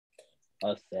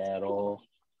Acero.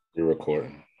 You're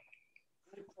recording.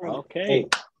 Okay.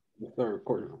 Start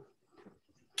recording.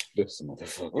 This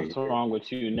motherfucker. What's wrong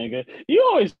with you, nigga? You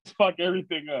always fuck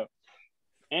everything up.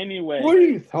 Anyway. What are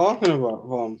you talking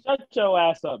about, Shut your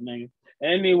ass up, nigga.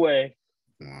 Anyway,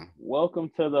 Yeah. welcome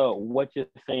to the What You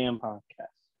Saying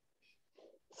podcast.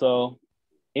 So,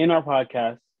 in our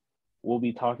podcast, we'll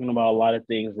be talking about a lot of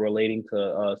things relating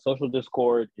to social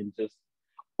discord and just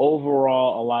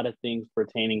overall a lot of things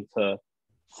pertaining to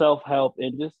self-help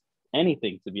and just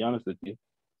anything, to be honest with you.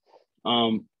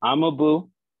 I'm Abu.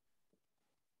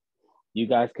 You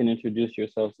guys can introduce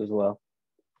yourselves as well.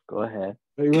 Go ahead.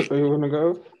 Are you gonna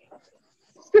go?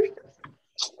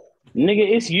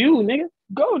 Nigga, it's you, nigga.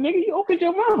 Go, nigga. You opened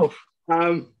your mouth.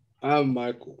 I'm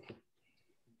Michael.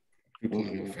 You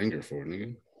pointing my finger for,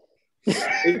 nigga.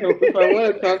 If I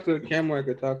want to talk to the camera, I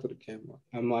could talk to the camera.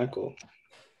 I'm Michael.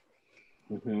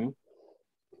 Mm-hmm.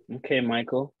 Okay,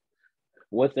 Michael.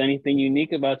 What's anything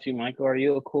unique about you, Michael? Are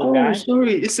you a cool guy? Oh,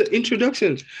 sorry. It's an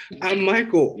introduction. I'm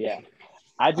Michael. Yeah.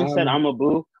 I just said I'm a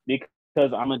boo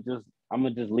because I'm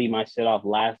gonna just leave my shit off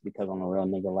last because I'm a real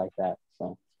nigga like that.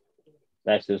 So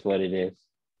that's just what it is.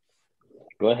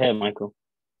 Go ahead, Michael.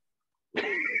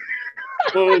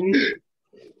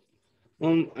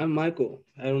 I'm Michael.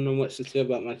 I don't know what to say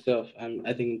about myself.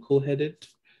 I think I'm cool-headed.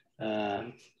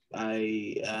 I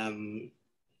am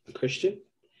a Christian,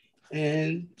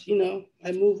 and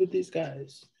I move with these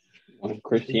guys.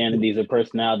 Christianity is a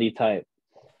personality type.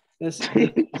 That's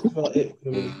about it for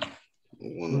me.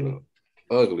 One of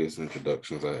the ugliest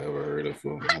introductions I ever heard of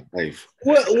for my life.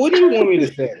 What do you want me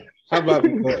to say? How about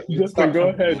Justin, go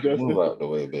ahead, Justin. Move out the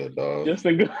way, big dog.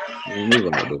 Justin, go.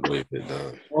 Move out the way, big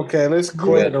dog. Okay, let's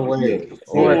clear the way.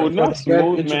 Oh, not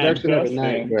smooth, introduction man. of the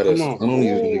night. Come on. I don't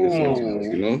use niggas sometimes,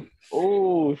 you know?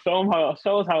 Oh,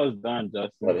 show us how it's done,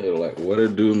 Justin. Right here, like, what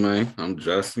it do, man? I'm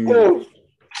Justin. Oh.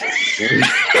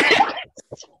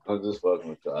 I'm just fucking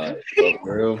with you. All right, so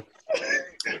for real.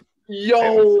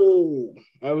 Yo,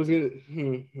 I was gonna.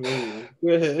 Go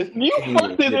ahead. You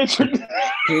fucked an introduction.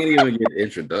 Can't even get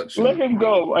introduction. Let him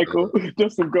go, Michael.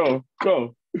 Justin, go.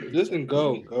 Justin,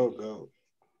 go. Cool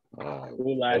ass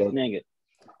nigga.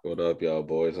 What up, y'all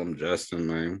boys? I'm Justin,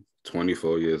 man.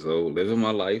 24 years old, living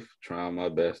my life, trying my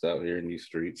best out here in these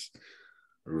streets.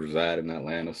 Reside in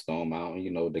Atlanta, Stone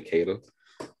Mountain, Decatur.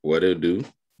 What it do,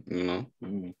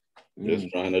 Just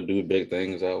trying to do big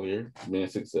things out here, being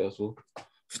successful.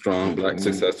 Strong black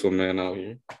successful man out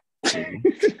here.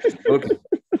 Okay.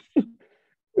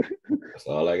 That's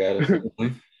all I gotta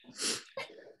say.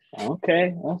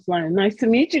 Okay, that's fine. Nice to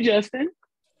meet you, Justin.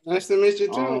 Nice to meet you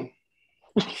too.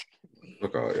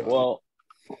 Look all y'all.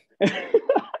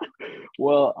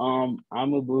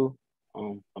 I'm Abu.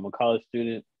 I'm a college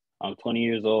student. I'm 20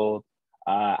 years old.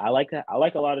 I like a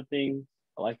lot of things.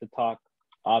 I like to talk,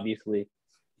 obviously,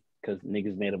 because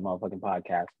niggas made a motherfucking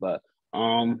podcast. But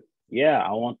yeah,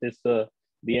 I want this to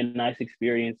be a nice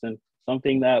experience and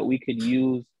something that we could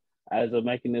use as a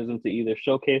mechanism to either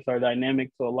showcase our dynamic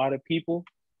to a lot of people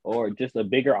or just a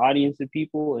bigger audience of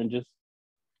people and just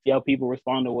see how people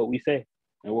respond to what we say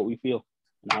and what we feel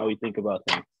and how we think about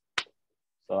things.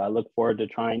 So I look forward to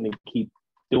trying to keep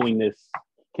doing this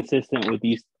consistently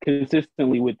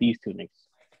with these two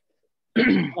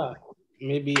niggas.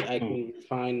 Maybe I can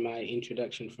find my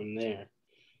introduction from there.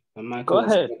 Go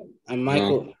ahead. I'm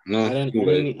Michael. No, I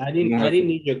didn't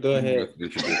need your go ahead.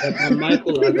 I'm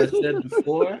Michael, as I said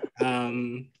before.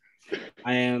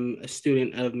 I am a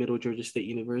student of Middle Georgia State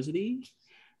University.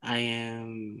 I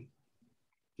am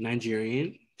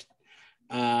Nigerian.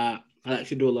 I like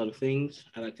to do a lot of things.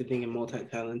 I like to think I'm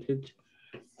multi-talented.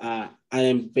 I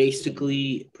am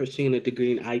basically pursuing a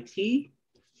degree in IT.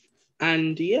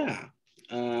 And yeah,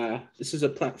 this is a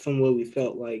platform where we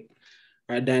felt like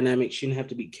our dynamic shouldn't have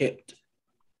to be kept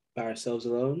by ourselves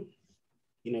alone.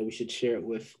 We should share it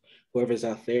with whoever's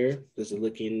out there that's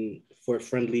looking for a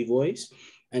friendly voice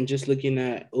and just looking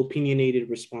at opinionated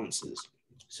responses.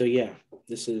 So yeah,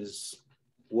 this is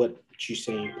what you're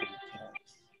saying.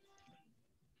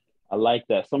 I like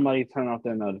that. Somebody turn off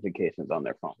their notifications on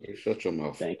their phone. Shut your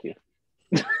mouth. Thank you.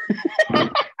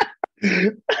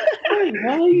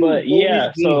 But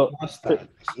yeah, so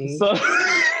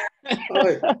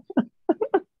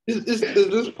is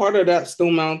this part of that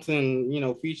Stone Mountain,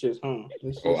 features, huh?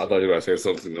 I thought you were going to say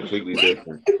something completely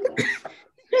different.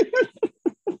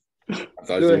 I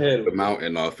thought you took the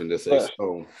mountain off and just say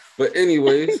stone. But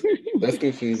anyways, let's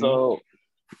continue.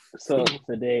 So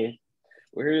today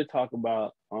we're here to talk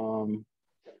about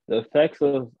the effects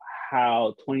of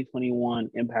how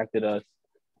 2021 impacted us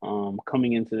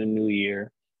coming into the new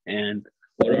year and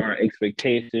what are our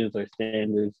expectations, our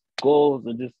standards, goals,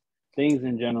 and just things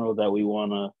in general that we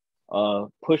want to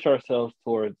push ourselves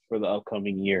towards for the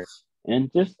upcoming year,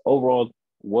 and just overall,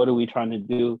 what are we trying to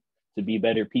do to be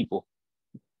better people?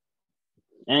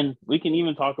 And we can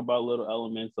even talk about little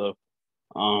elements of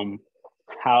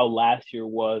how last year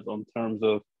was in terms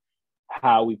of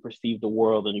how we perceive the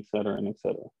world and et cetera and et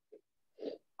cetera.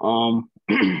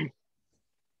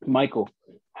 Michael,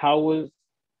 how was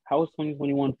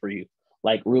 2021 for you?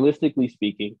 Like realistically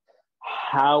speaking,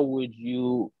 how would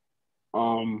you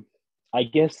I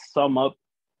guess sum up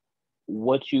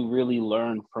what you really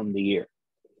learned from the year?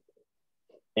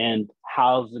 And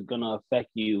how's it gonna affect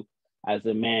you as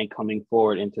a man coming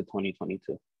forward into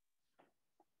 2022?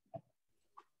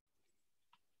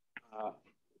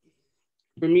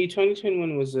 For me,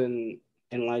 2021 was an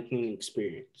enlightening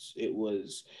experience. It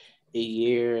was a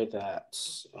year that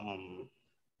a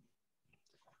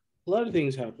lot of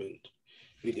things happened.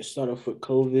 We could start off with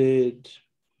COVID.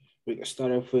 We could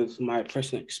start off with my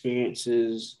personal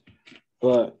experiences.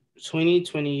 But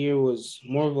 2020 year was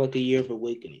more of like a year of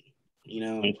awakening.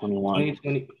 2021,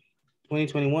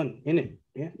 isn't it?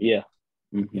 Yeah. Yeah.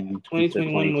 Mm-hmm. Yeah.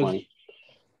 2021 was.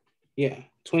 Yeah.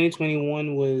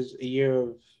 2021 was a year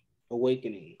of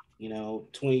awakening.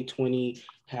 2020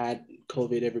 had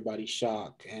COVID, everybody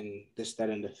shocked, and this, that,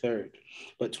 and the third.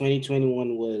 But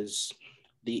 2021 was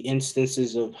the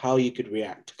instances of how you could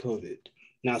react to COVID.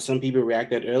 Now, some people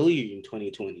reacted earlier in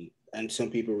 2020, and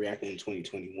some people reacted in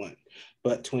 2021.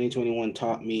 But 2021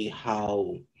 taught me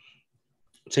how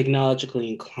technologically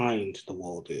inclined the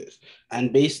world is.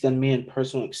 And based on me and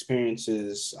personal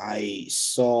experiences, I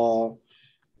saw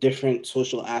different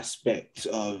social aspects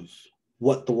of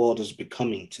what the world is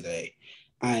becoming today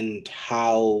and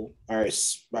how our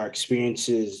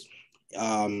experiences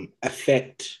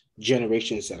affect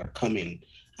generations that are coming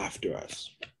after us.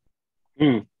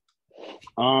 With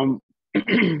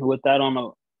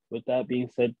that being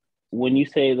said, when you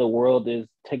say the world is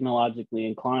technologically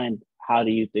inclined, how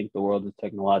do you think the world is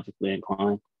technologically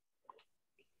inclined?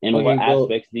 In what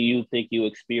aspects do you think you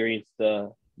experienced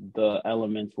the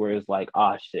elements where it's like,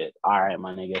 oh shit, all right,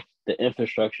 my nigga, the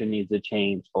infrastructure needs to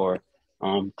change, or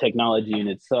technology in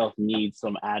itself needs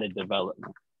some added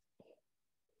development?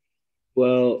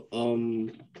 Well,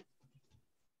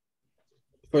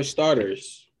 for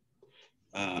starters,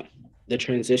 the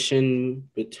transition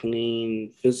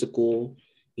between physical,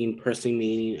 in-person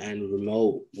meeting and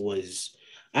remote was,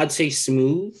 I'd say,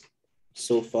 smooth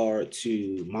so far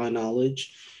to my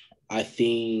knowledge. I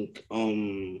think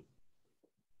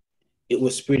it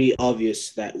was pretty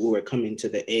obvious that we were coming to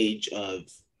the age of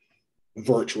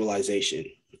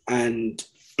virtualization. And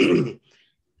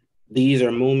these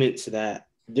are moments that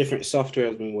different software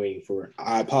has been waiting for.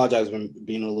 I apologize for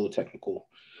being a little technical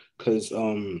because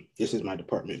this is my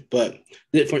department, but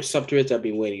different softwares I've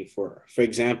been waiting for. For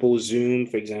example, Zoom,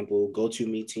 for example,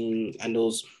 GoToMeeting, and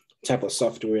those type of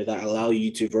software that allow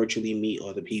you to virtually meet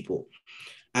other people.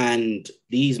 And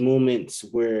these moments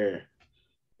where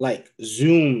like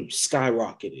Zoom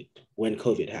skyrocketed when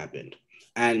COVID happened.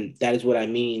 And that is what I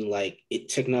mean. Like it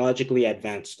technologically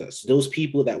advanced us. Those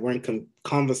people that weren't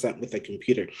conversant with a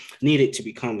computer needed to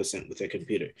be conversant with a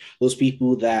computer. Those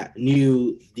people that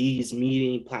knew these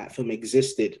meeting platforms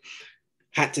existed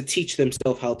had to teach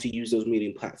themselves how to use those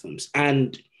meeting platforms.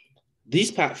 And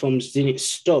these platforms didn't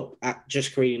stop at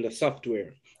just creating the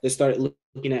software. They started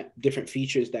looking at different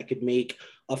features that could make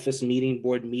office meeting,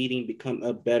 board meeting become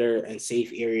a better and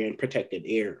safe area and protected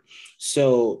area.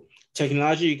 So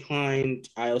technology declined.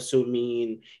 I also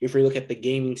mean, if we look at the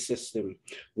gaming system,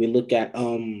 we look at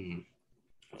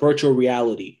virtual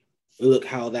reality. We look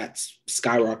how that's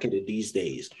skyrocketed these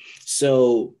days.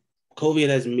 So COVID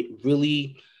has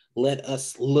really let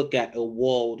us look at a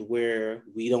world where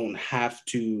we don't have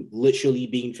to literally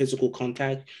be in physical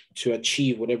contact to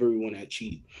achieve whatever we want to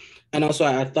achieve. And also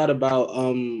I thought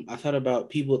about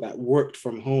people that worked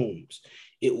from homes.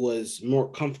 It was more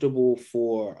comfortable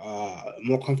for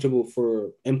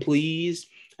employees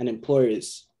and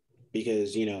employers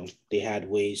because they had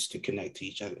ways to connect to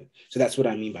each other. So that's what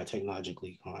I mean by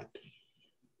technologically inclined.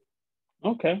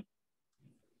 Okay.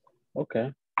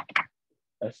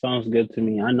 That sounds good to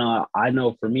me. I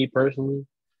know for me personally,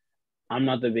 I'm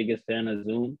not the biggest fan of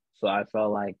Zoom. So I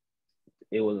felt like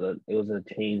it was a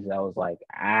change that was like,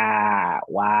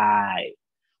 why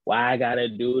I gotta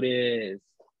do this?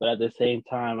 But at the same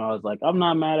time, I was like, I'm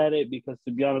not mad at it because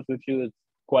to be honest with you, it's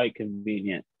quite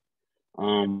convenient.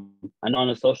 I know on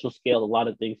a social scale, a lot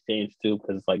of things change too,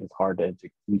 because it's like it's hard to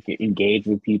engage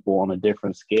with people on a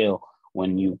different scale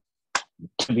when you,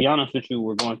 to be honest with you,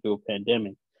 we're going through a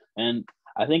pandemic. And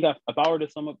I think if I were to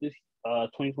sum up this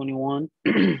 2021,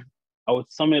 I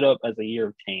would sum it up as a year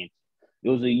of change. It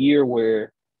was a year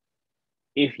where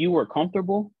if you were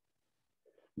comfortable,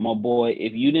 my boy,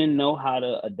 if you didn't know how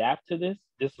to adapt to this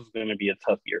was going to be a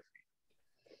tough year for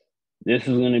you. This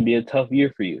is going to be a tough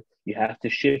year for you. You have to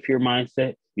shift your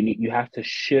mindset. You have to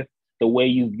shift the way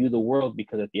you view the world,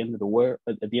 because at the end of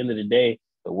the day,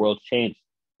 the world's changed.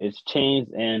 It's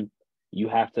changed, and you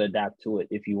have to adapt to it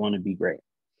if you want to be great.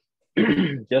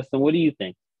 Justin, what do you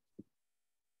think?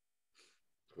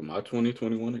 For my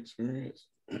 2021 experience?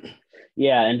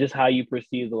 Yeah, and just how you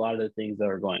perceive a lot of the things that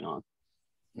are going on.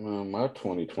 My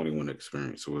 2021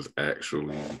 experience was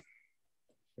actually...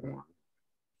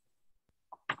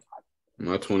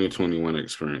 My 2021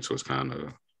 experience was kind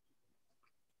of,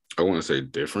 I wouldn't say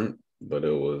different, but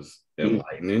it was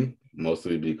enlightening,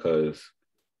 mostly because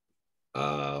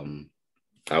I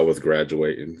was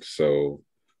graduating. So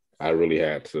I really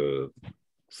had to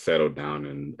settle down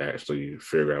and actually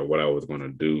figure out what I was going to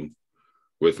do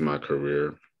with my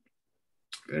career.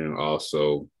 And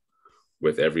also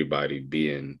with everybody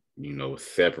being,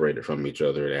 separated from each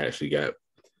other, it actually got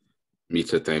me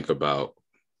to think about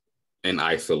in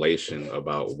isolation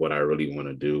about what I really want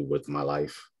to do with my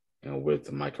life and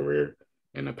with my career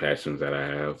and the passions that I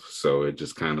have. So it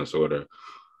just kind of sort of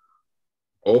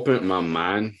opened my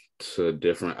mind to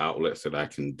different outlets that I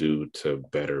can do to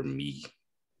better me,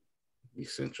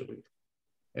 essentially.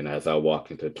 And as I walk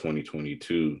into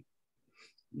 2022,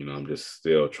 I'm just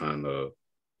still trying to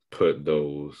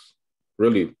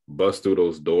really bust through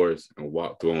those doors and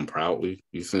walk through them proudly,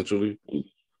 essentially.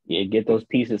 Yeah, get those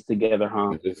pieces together, huh?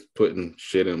 And just putting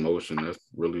shit in motion. That's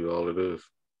really all it is.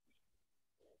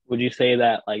 Would you say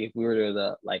that, like, if we were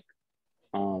to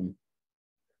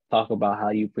talk about how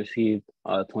you perceived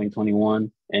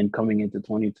 2021 and coming into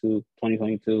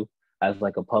 2022 as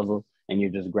like a puzzle, and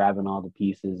you're just grabbing all the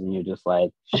pieces and you're just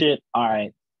like, shit, all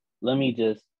right, let me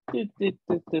just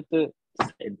set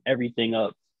everything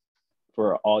up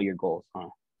for all your goals, huh?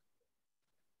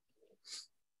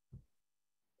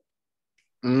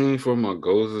 For my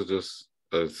goals,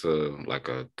 it's like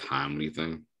a timely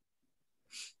thing.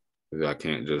 I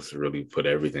can't just really put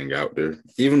everything out there,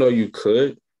 even though you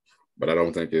could, but I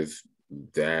don't think it's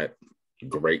that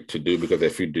great to do, because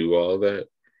if you do all that,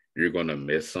 you're going to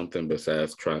miss something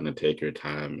besides trying to take your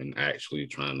time and actually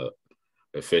trying to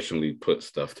efficiently put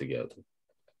stuff together.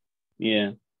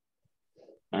 Yeah,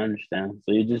 I understand.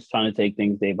 So you're just trying to take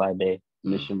things day by day,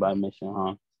 mission by mission,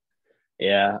 huh?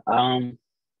 Yeah.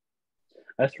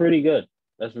 That's pretty good.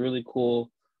 That's really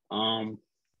cool.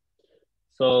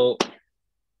 So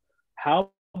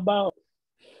how about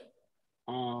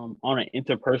on an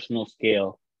interpersonal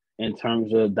scale, in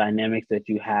terms of dynamics that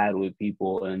you had with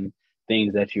people and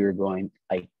things that you were going,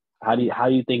 like, how do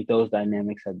you think those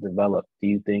dynamics have developed? Do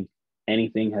you think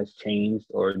anything has changed,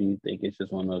 or do you think it's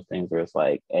just one of those things where it's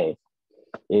like, hey,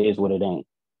 it is what it ain't?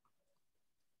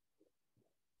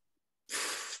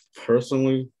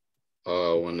 Personally,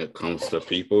 when it comes to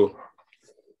people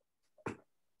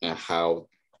and how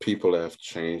people have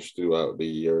changed throughout the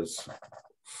years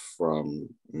from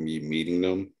me meeting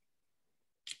them,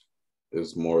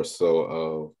 is more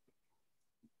so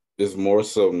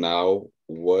now,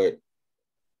 what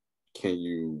can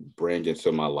you bring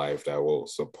into my life that will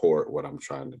support what I'm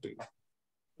trying to do?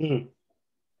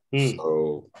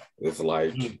 So it's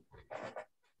like,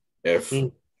 if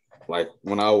like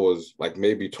when I was like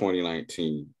maybe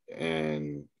 2019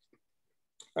 and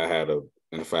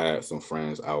if I had some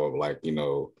friends, I would like,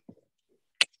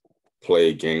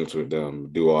 play games with them,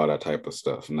 do all that type of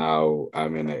stuff. Now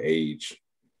I'm in an age,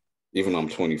 even though I'm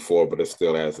 24, but it's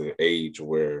still as an age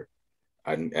where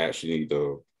I actually need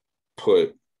to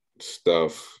put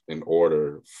stuff in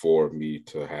order for me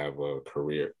to have a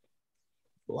career.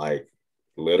 Like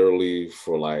literally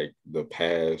for like the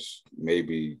past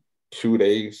maybe 2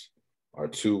 days or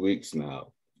 2 weeks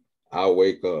now, I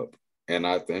wake up and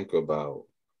I think about,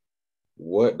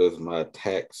 what does my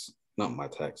credit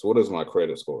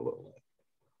score look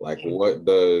like? Like,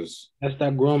 that's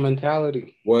that grown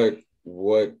mentality. What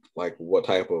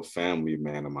type of family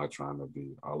man am I trying to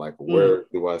be? Or like, where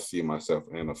do I see myself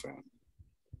in a family?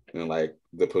 And like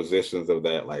the positions of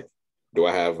that, like, do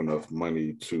I have enough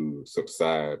money to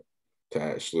subside to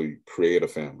actually create a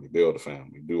family, build a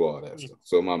family, do all that stuff?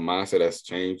 So my mindset has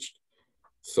changed.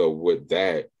 So with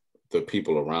that, the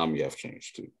people around me have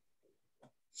changed too.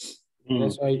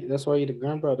 That's why you're the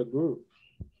grandpa of the group.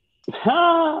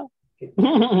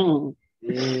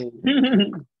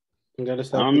 You gotta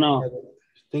stop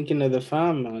thinking of the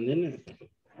fam, man, isn't it?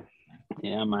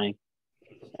 Yeah, man.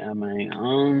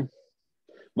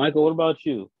 Michael, what about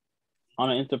you on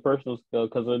an interpersonal scale?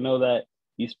 Because I know that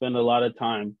you spend a lot of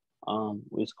time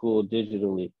with school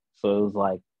digitally, so it was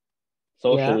like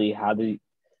socially? How did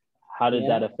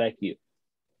that affect you?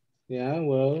 Yeah,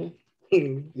 well,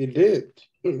 it did.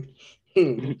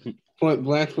 Point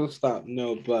blank, full stop.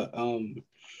 No, but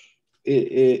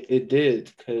it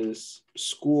did, because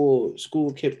school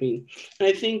kept me. And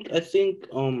I think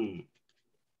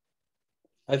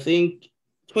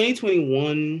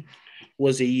 2021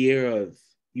 was a year of,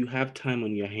 you have time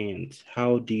on your hands.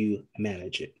 How do you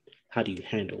manage it? How do you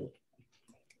handle it?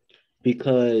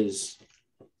 Because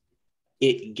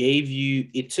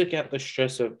it took out the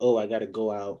stress of, oh, I got to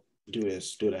go out, do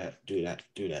this, do that, do that,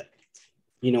 do that.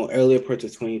 Earlier parts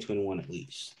of 2021 at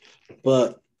least.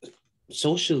 But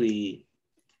socially,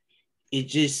 it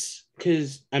just,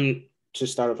 because to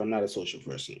start off, I'm not a social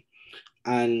person.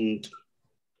 And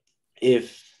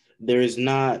if there is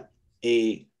not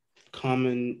a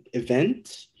common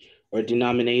event or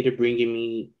denominator bringing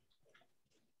me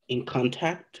in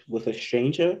contact with a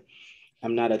stranger,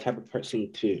 I'm not a type of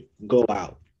person to go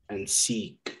out and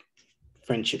seek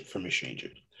friendship from a stranger.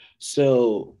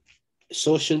 So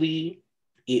socially,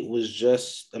 it was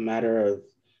just a matter of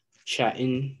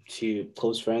chatting to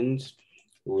close friends.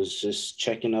 It was just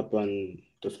checking up on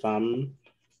the fam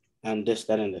and this,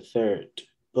 that, and the third.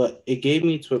 But it gave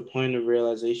me to a point of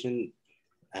realization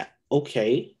that,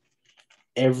 okay,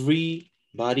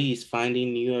 everybody is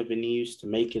finding new avenues to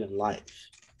make it in life.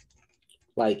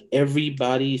 Like,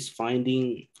 everybody's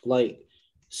finding, like,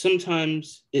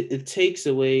 sometimes it takes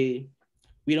away,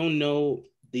 we don't know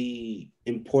the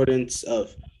importance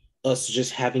of us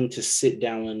just having to sit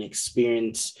down and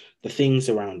experience the things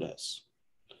around us.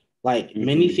 Like,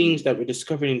 many things that were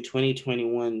discovered in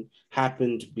 2021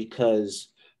 happened because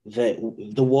the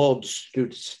world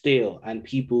stood still and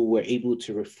people were able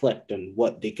to reflect on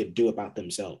what they could do about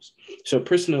themselves. So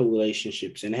personal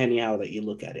relationships, and anyhow that you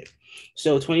look at it.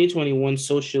 So 2021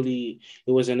 socially,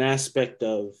 it was an aspect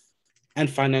of, and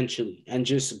financially and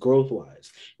just growth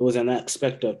wise, it was an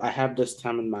aspect of, I have this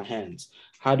time in my hands.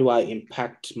 How do I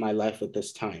impact my life at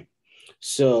this time?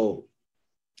 So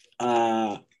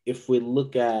if we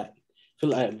look at, feel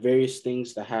like various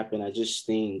things that happen, I just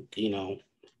think,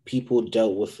 people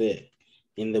dealt with it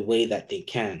in the way that they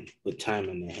can with time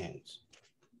on their hands.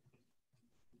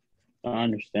 I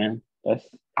understand.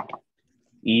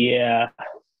 Yeah.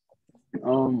 It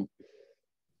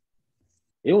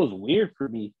was weird for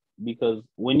me because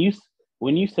when you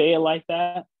say it like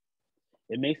that,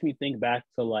 it makes me think back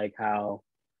to like how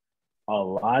a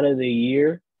lot of the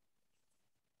year,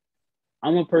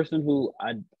 I'm a person who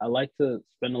I like to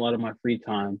spend a lot of my free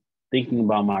time thinking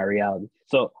about my reality.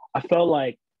 So I felt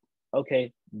like,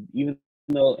 okay, even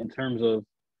though in terms of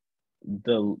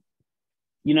the,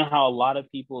 how a lot of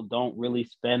people don't really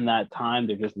spend that time,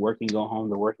 they're just working, go home,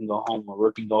 they're working, go home, or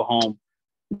working, go home.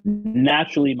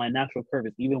 Naturally, my natural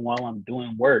purpose, even while I'm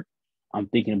doing work, I'm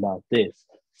thinking about this.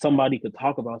 Somebody could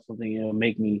talk about something and it'll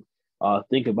make me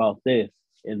think about this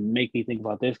and make me think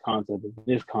about this concept and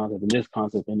this concept and this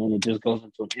concept. And then it just goes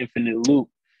into an infinite loop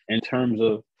in terms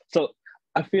of, so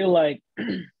I feel like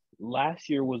last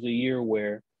year was a year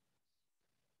where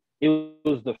it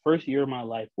was the first year of my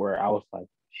life where I was like,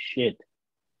 shit,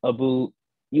 Abu,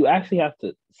 you actually have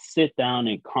to sit down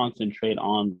and concentrate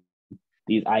on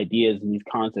these ideas and these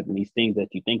concepts and these things that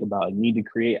you think about. You need to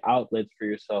create outlets for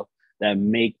yourself that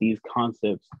make these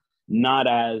concepts not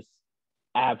as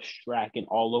abstract and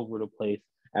all over the place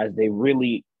as they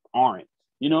really aren't.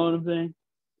 You know what I'm saying?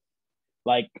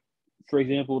 Like, for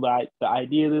example, the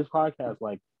idea of this podcast,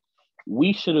 like,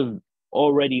 we should have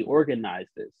already organized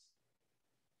this.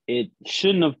 It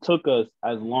shouldn't have took us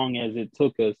as long as it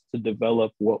took us to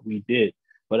develop what we did.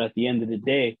 But at the end of the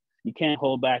day, you can't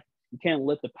hold back. You can't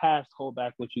let the past hold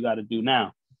back what you got to do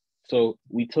now. So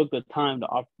we took the time to,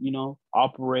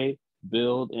 operate,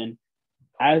 build, and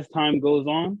as time goes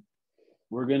on,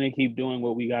 we're going to keep doing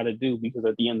what we got to do, because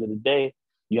at the end of the day,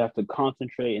 you have to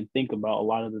concentrate and think about a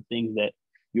lot of the things that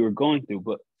you were going through.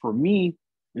 But for me,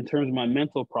 in terms of my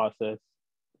mental process,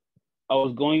 I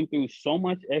was going through so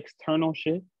much external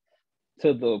shit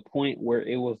to the point where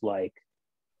it was like,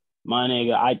 my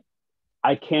nigga,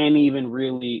 I can't even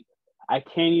really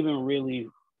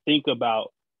think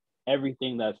about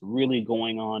everything that's really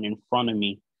going on in front of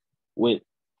me with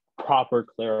proper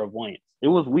clairvoyance. It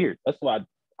was weird. That's why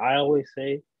I always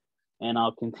say, and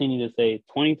I'll continue to say,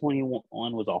 2021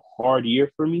 was a hard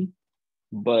year for me,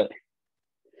 but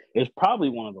it's probably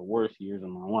one of the worst years of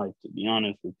my life, to be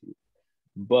honest with you.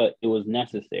 But it was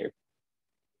necessary.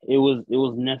 It was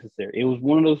necessary. It was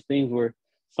one of those things where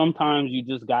sometimes you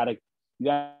gotta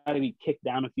be kicked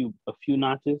down a few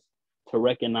notches to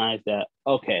recognize that,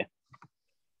 okay,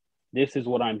 this is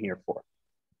what I'm here for.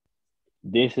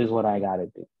 This is what I gotta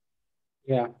do.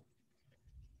 Yeah.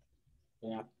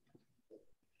 Yeah,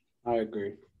 I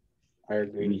agree. I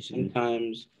agree.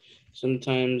 Mm-hmm.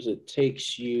 Sometimes it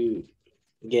takes you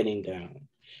getting down,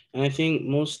 and I think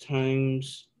most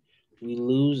times we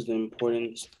lose the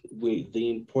important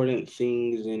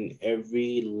things in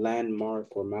every landmark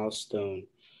or milestone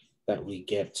that we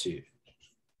get to.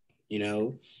 You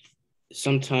know,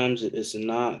 sometimes it's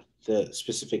not the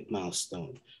specific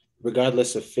milestone,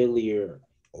 regardless of failure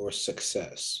or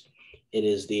success. It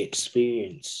is the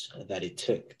experience that it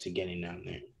took to getting down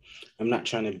there. I'm not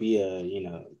trying to be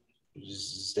a,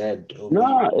 Zed over here,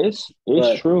 No, it's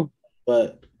but true.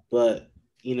 but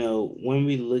when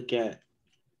we look at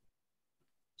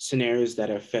scenarios that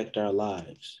affect our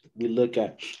lives, we look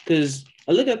at because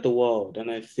I look at the world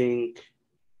and I think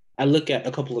I look at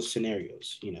a couple of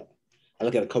scenarios, I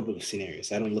look at a couple of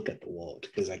scenarios. I don't look at the world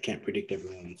because I can't predict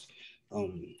everyone's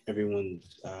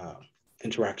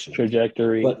interaction.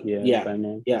 Trajectory, But yeah, yeah,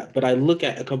 dynamic. yeah. But I look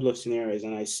at a couple of scenarios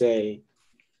and I say,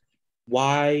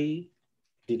 why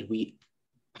did we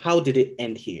how did it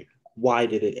end here? Why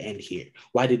did it end here?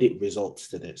 Why did it result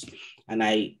to this? And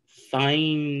I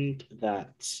find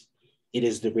that it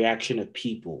is the reaction of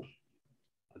people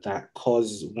that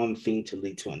causes one thing to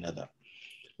lead to another.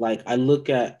 Like I look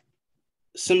at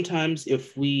sometimes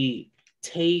if we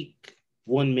take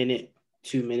 1 minute,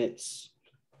 2 minutes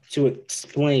to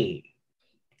explain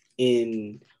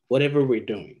in whatever we're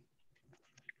doing,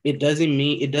 it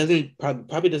doesn't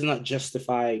probably does not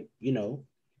justify,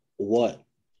 what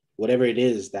whatever it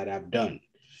is that I've done.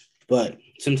 But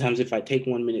sometimes if I take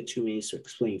 1 minute, 2 minutes to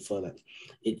explain further,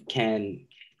 it can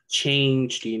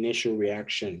change the initial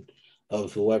reaction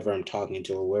of whoever I'm talking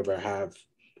to or whoever I have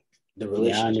the Yeah, I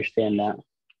relationship. understand that.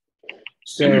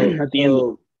 So, At the end,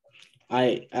 so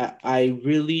I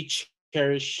really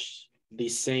cherish the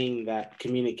saying that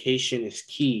communication is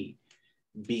key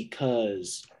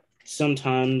because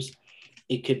sometimes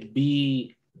it could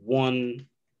be one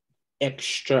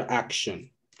extra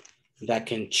action that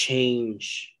can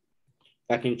change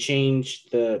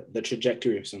the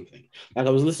trajectory of something. Like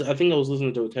I think I was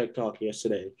listening to a tech talk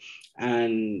yesterday,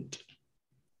 and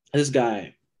this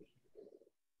guy,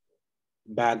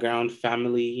 background,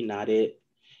 family, not it,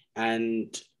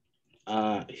 and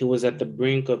he was at the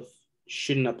brink of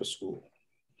shooting up a school,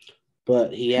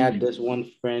 but he had this one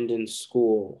friend in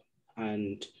school,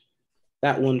 and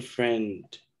that one friend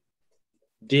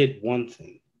did one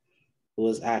thing. It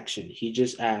was action. He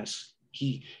just asked.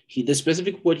 He the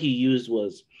specific word he used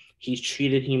was he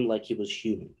treated him like he was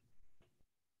human.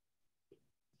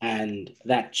 And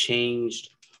that changed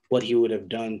what he would have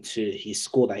done to his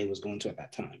school that he was going to at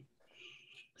that time.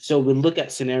 So we look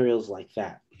at scenarios like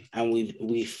that and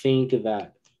we think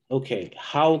that, okay,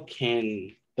 how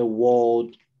can the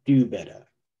world do better?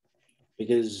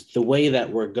 Because the way that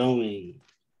we're going,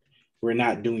 we're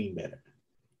not doing better.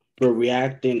 We're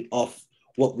reacting off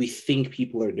what we think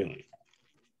people are doing,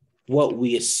 what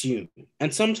we assume.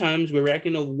 And sometimes we're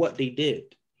reacting off what they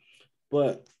did.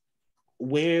 But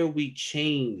where we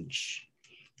change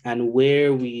and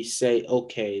where we say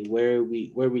okay, where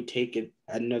we take it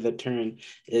another turn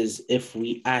is if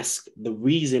we ask the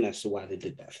reason as to why they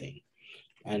did that thing,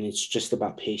 and it's just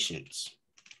about patience.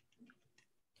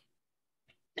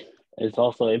 it's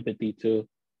also empathy too.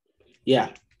 Yeah,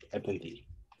 empathy.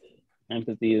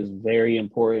 Empathy is very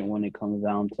important when it comes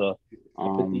down to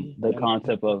the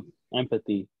concept of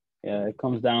empathy. Yeah, it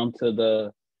comes down to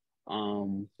the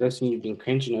Justin, you've been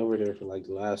cringing over there for like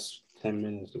the last 10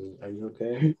 minutes. Are you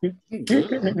okay?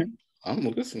 I'm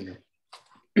listening.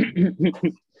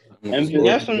 If you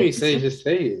have something to say, just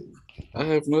say it. I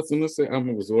have nothing to say. I'm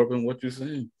absorbing what you're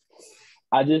saying.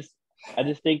 I just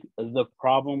think the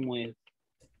problem with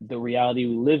the reality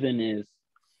we live in is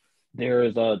there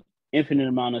is a infinite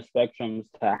amount of spectrums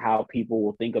to how people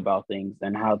will think about things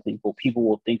and how people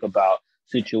will think about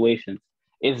situations.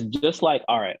 It's just like,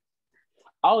 all right,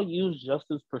 I'll use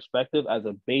Justin's perspective as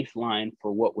a baseline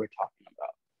for what we're talking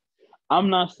about. I'm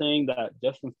not saying that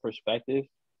Justin's perspective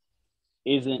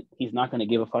isn't, he's not going to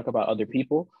give a fuck about other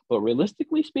people, but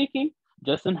realistically speaking,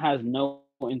 Justin has no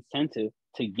incentive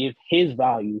to give his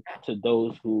value to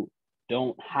those who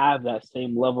don't have that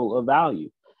same level of value.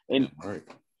 And right.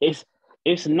 it's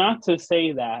not to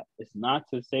say that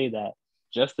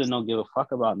Justin don't give a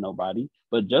fuck about nobody,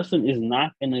 but Justin is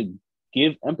not going to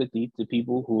give empathy to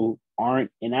people who aren't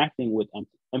enacting with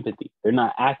empathy. They're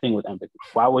not acting with empathy.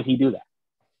 Why would he do that?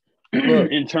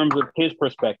 In terms of his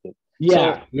perspective.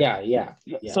 Yeah.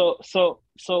 So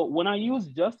when I use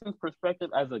Justin's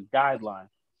perspective as a guideline,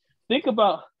 think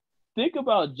about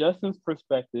Justin's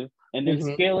perspective and then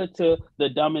scale it to the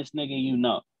dumbest nigga you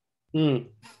know.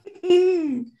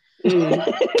 You know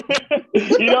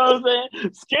what I'm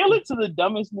saying? Scale it to the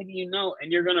dumbest nigga you know,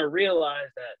 and you're gonna realize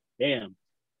that, damn,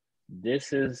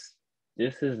 this is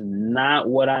not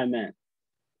what I meant.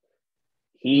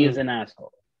 He is an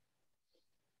asshole.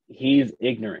 He's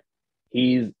ignorant.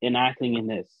 He's enacting in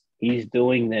this. He's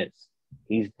doing this.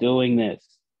 He's doing this.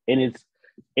 And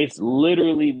it's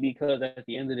literally because at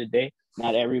the end of the day,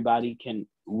 not everybody can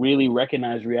really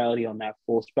recognize reality on that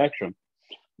full spectrum.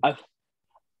 That's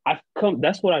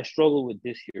what I struggled with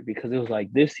this year, because it was like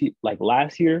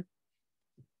last year,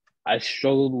 I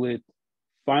struggled with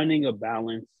finding a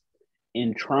balance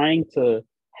in trying to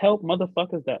help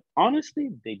motherfuckers that honestly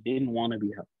they didn't want to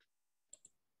be helped.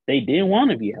 They didn't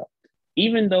want to be helped.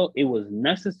 Even though it was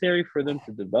necessary for them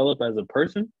to develop as a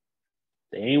person,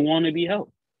 they ain't want to be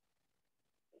helped.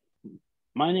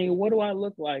 My nigga, what do I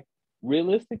look like?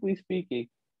 Realistically speaking,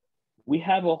 we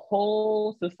have a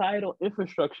whole societal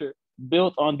infrastructure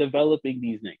built on developing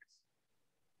these niggas.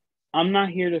 I'm not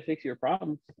here to fix your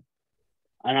problems,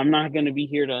 and I'm not going to be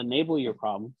here to enable your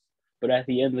problems. But at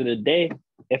the end of the day,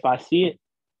 if I see it,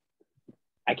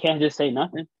 I can't just say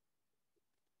nothing.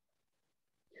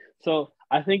 So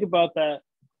I think about that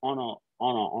on a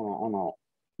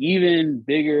even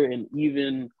bigger and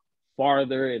even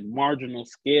farther and marginal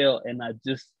scale, and I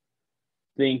just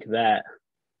think that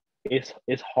it's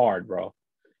hard, bro.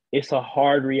 It's a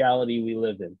hard reality we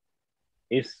live in.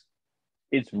 It's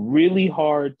really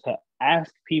hard to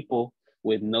ask people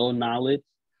with no knowledge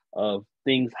of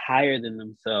things higher than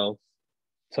themselves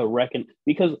to reckon,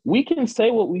 because we can say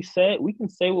what we said, we can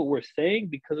say what we're saying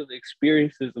because of the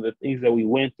experiences of the things that we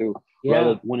went through.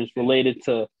 Yeah. When it's related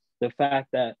to the fact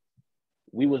that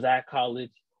we was at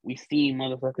college, we seen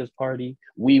motherfuckers party,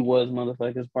 we was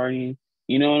motherfuckers partying.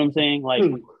 You know what I'm saying? Like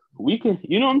we can,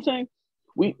 you know what I'm saying?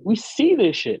 We see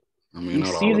this shit. I mean, we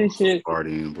not see all this shit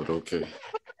partying, but okay.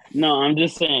 No, I'm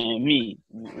just saying me.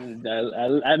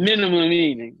 At minimum,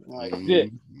 me. Like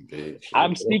shit.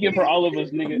 I'm speaking for all of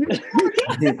us, nigga.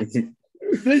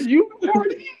 Did you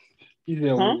party?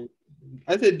 Huh?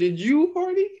 I said, did you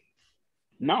party?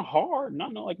 Not hard,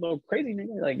 not like no crazy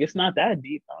nigga. Like it's not that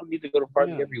deep. I don't need to go to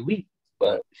party every week.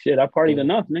 But shit, I partied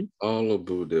enough, nigga. All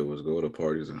Abu did was go to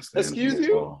parties and stand. Excuse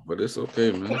you? But it's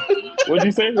okay, man. What'd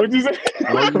you say? All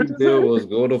you did was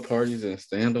go to parties and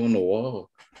stand on the wall.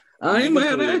 I ain't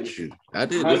mad at you. I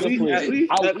did. At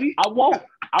least, I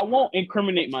won't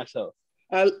incriminate myself.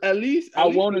 At least I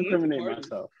won't incriminate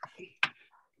myself.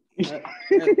 At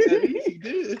least you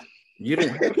did. You don't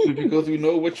have to, because we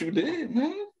know what you did,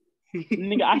 man.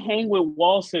 Nigga, I hang with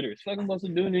wall sitters. What am I supposed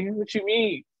to do, nigga? What you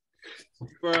mean?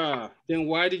 Bruh, then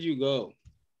why did you go?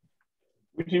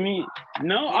 What you mean?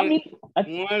 No, I mean...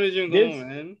 why did you go,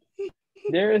 man?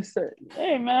 There is...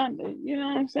 Hey, man, you know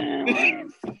what I'm saying? Like,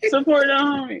 support the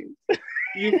homies.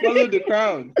 You follow the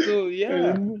crowd, so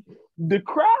yeah. The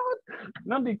crowd?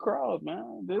 Not the crowd,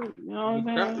 man. You know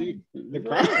what I'm saying? The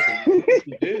crowd.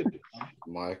 He did.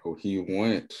 Michael, he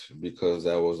went because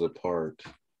that was a part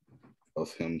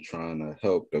of him trying to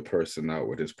help the person out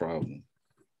with his problem.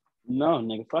 No,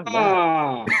 nigga, fuck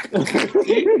that.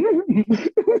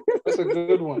 That's a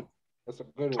good one.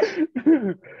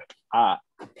 I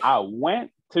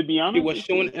went, to be honest. He was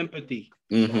showing empathy.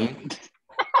 Mm-hmm.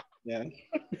 Yeah.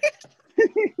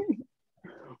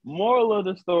 Moral of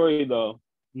the story, though.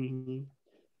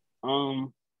 Mm-hmm.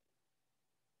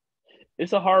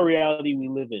 It's a hard reality we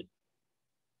live in.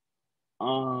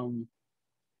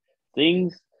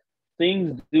 Things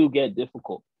do get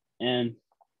difficult, and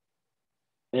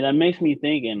that makes me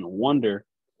think and wonder,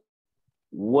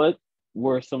 what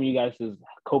were some of you guys'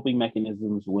 coping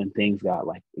mechanisms when things got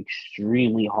like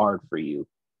extremely hard for you?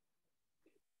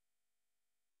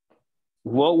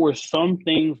 What were some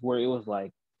things where it was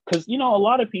like, because a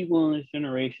lot of people in this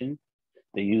generation,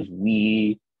 they use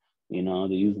weed, they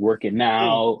use working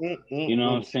out, you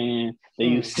know what I'm saying? They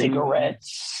use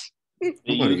cigarettes. They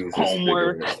use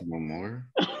homework. No more.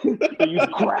 They use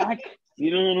crack.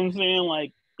 You know what I'm saying?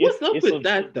 Like, what's up with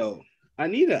that though? I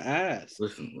need to ask.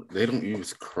 Listen, they don't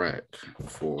use crack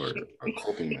for a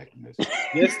coping mechanism.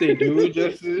 Yes, they do,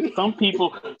 Justin. Some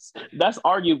people, that's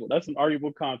arguable. That's an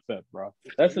arguable concept, bro.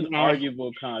 That's an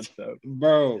arguable concept.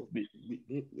 Bro,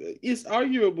 it's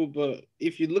arguable, but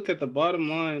if you look at the bottom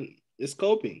line, it's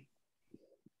coping.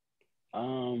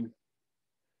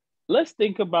 Let's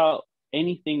think about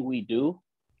anything we do,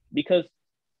 because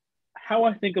how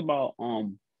I think about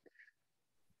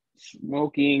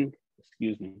smoking,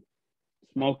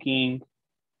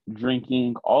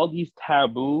 drinking, all these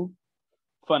taboo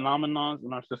phenomena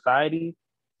in our society,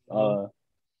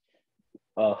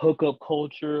 hookup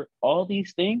culture, all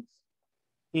these things.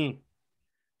 I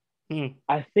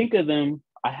think of them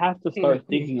I have to start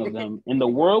thinking of them. In the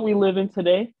world we live in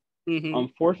today,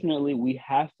 unfortunately, we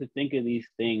have to think of these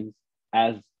things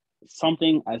as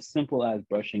something as simple as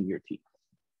brushing your teeth.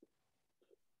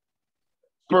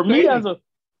 For me as a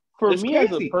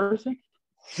person,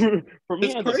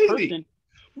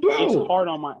 bro, it's hard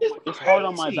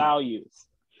on my values.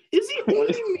 Is it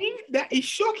only me that is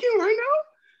shocking right now?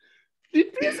 The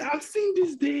things I've seen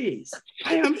these days,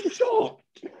 I am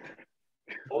shocked.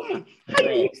 Oh man, how do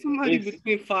you make somebody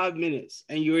between 5 minutes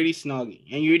and you're already snogging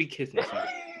and you're already kissing somebody?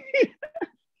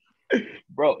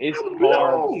 Bro, it's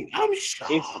hard. I'm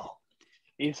shocked.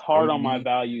 It's hard on my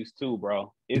values too,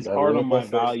 bro. It's hard on my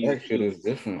values too. Is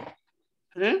different.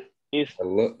 Huh?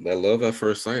 That love at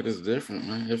first sight is different,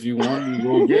 man. If you want, you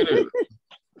go get it.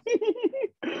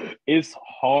 It's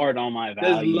hard on my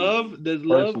values. There's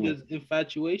love, there's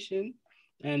infatuation,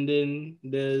 and then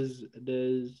there's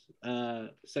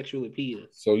sexual appeal.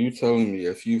 So you telling me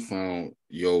if you found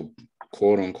your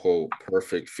quote unquote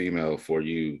perfect female for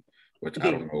you, which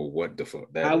I don't know what the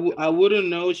fuck that is. I wouldn't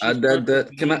know. Can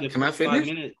I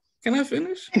finish? Can I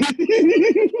finish?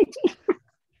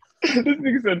 This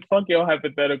nigga said, "Fuck your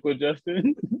hypothetical,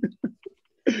 Justin."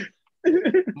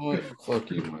 What? Fuck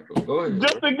you, Michael. Go ahead.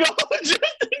 Justin, go.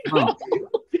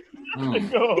 Justin,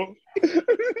 go.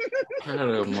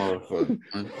 That motherfucker.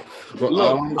 But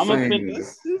Look,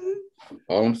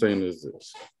 all I'm saying is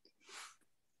this: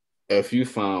 if you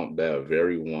found that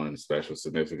very one special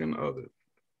significant other,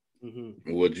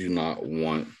 would you not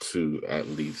want to at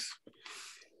least?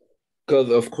 Because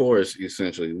of course,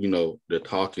 essentially, you know, the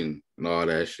talking and all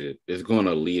that shit is going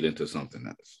to lead into something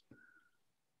else.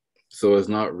 So it's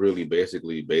not really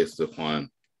basically based upon,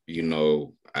 you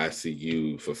know, I see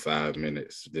you for 5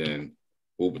 minutes, then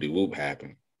whoopity whoop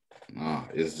happen. Nah,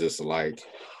 it's just like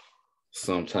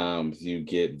sometimes you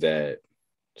get that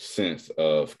sense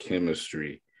of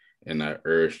chemistry and that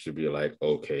urge to be like,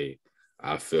 okay,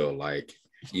 I feel like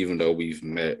even though we've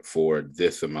met for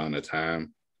this amount of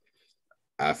time,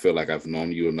 I feel like I've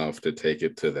known you enough to take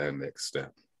it to that next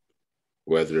step,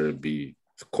 whether it be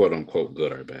quote unquote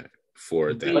good or bad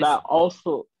for that. But I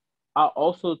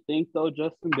also think though,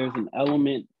 Justin, there's an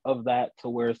element of that to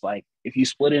where it's like if you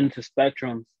split it into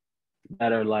spectrums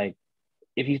that are like,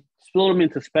 if you split them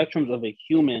into spectrums of a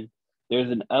human, there's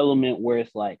an element where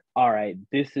it's like, all right,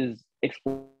 this is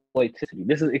exploitation.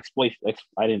 This is exploitation.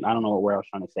 I don't know what I was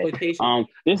trying to say.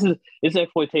 This is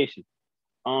exploitation.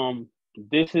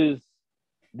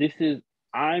 This is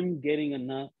I'm getting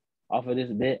enough off of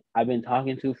this bit I've been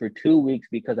talking to for 2 weeks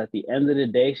because at the end of the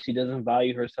day, she doesn't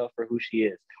value herself for who she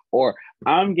is. Or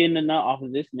I'm getting enough off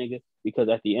of this nigga because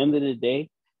at the end of the day,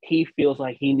 he feels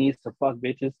like he needs to fuck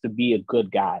bitches to be a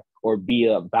good guy or be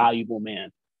a valuable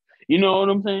man. You know what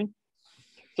I'm saying?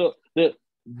 So the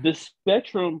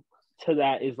spectrum to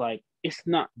that is like, it's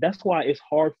not, that's why it's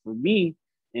hard for me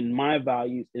in my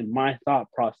values, in my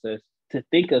thought process to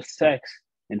think of sex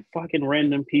and fucking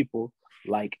random people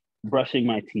like brushing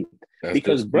my teeth.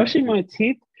 Because brushing my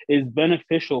teeth is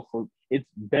beneficial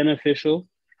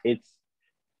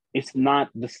it's not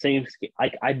the same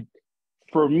like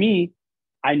for me,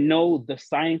 I know the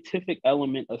scientific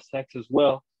element of sex as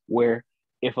well, where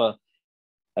if a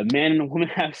man and a woman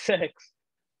have sex,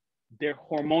 they're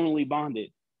hormonally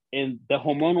bonded. And the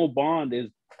hormonal bond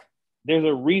there's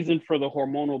a reason for the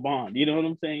hormonal bond. You know what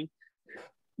I'm saying?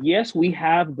 Yes, we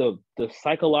have the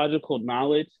psychological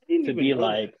knowledge to be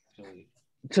like,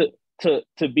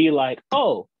 to be like,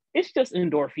 oh, it's just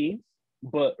endorphins.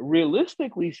 But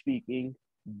realistically speaking,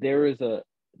 there is a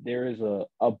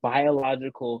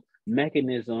biological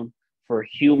mechanism for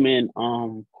human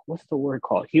what's the word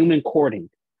called? Human courting.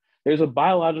 There's a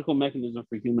biological mechanism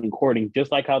for human courting,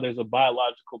 just like how there's a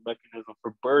biological mechanism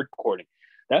for bird courting.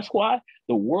 That's why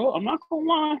the world, I'm not gonna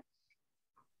lie,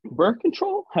 birth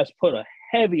control has put a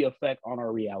heavy effect on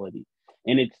our reality.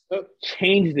 And it's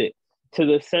changed it to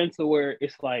the sense of where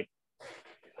it's like,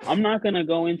 I'm not gonna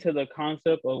go into the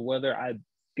concept of whether I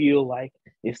feel like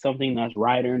it's something that's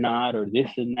right or not, or this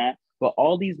and that. But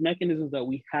all these mechanisms that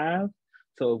we have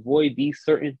to avoid these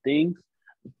certain things,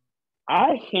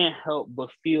 I can't help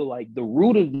but feel like the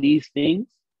root of these things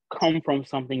come from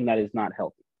something that is not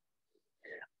healthy.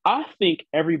 I think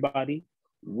everybody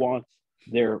wants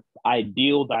their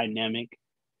ideal dynamic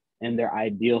and their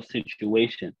ideal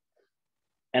situation.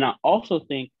 And I also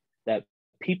think that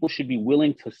people should be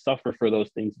willing to suffer for those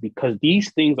things because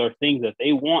these things are things that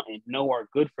they want and know are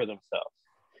good for themselves.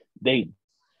 They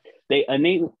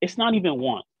innately, it's not even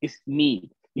want, it's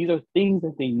need. These are things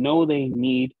that they know they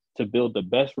need to build the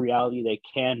best reality they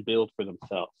can build for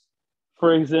themselves.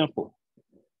 For example,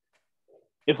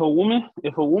 if a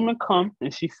woman come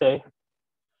and she say,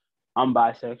 I'm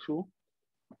bisexual.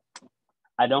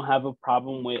 I don't have a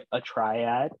problem with a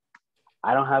triad.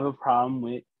 I don't have a problem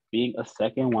with being a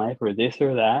second wife or this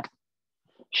or that.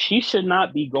 She should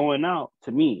not be going out,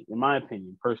 to me, in my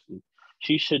opinion, personally.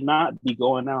 She should not be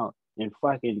going out and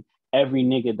fucking every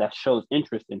nigga that shows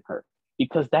interest in her,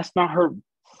 because that's not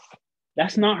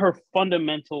her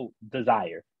fundamental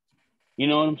desire. You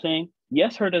know what I'm saying?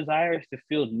 Yes, her desire is to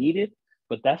feel needed,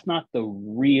 but that's not the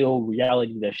real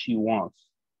reality that she wants.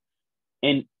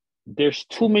 And there's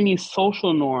too many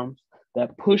social norms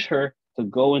that push her to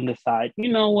go and decide, you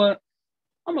know what,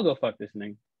 I'm gonna go fuck this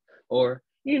nigga. Or,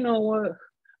 you know what,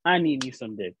 I need me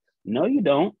some dick. No, you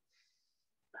don't.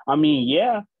 I mean,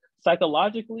 yeah,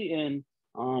 psychologically and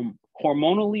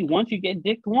hormonally, once you get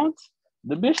dicked once,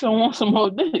 the bitch don't want some more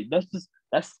dick.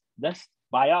 That's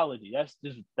biology. That's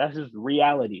just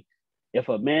reality. If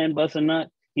a man busts a nut,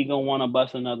 he gonna want to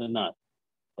bust another nut.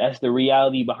 That's the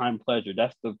reality behind pleasure.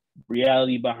 That's the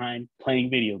reality behind playing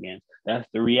video games. That's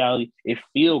the reality. It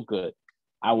feel good.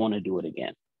 I want to do it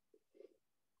again.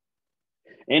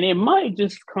 And it might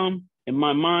just come in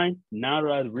my mind, now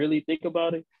that I really think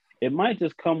about it, it might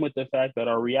just come with the fact that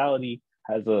our reality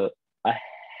has a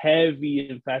heavy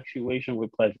infatuation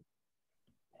with pleasure.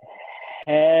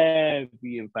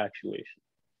 Heavy infatuation.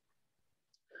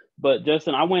 But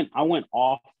Justin, I went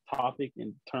off topic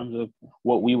in terms of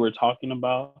what we were talking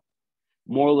about.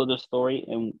 Moral of the story,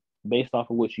 and based off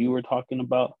of what you were talking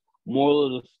about,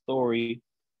 moral of the story,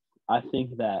 I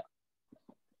think that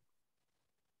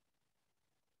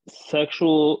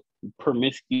sexual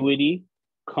promiscuity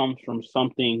comes from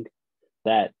something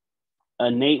that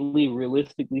innately,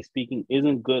 realistically speaking,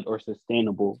 isn't good or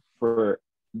sustainable for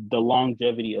the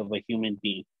longevity of a human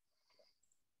being.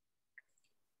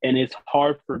 And it's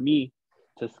hard for me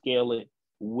to scale it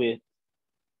with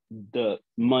the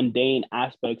mundane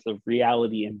aspects of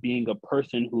reality and being a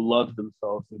person who loves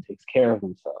themselves and takes care of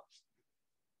themselves.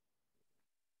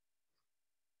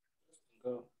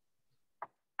 Go.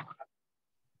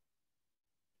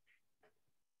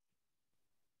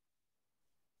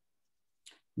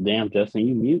 Damn, Justin,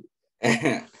 you mute?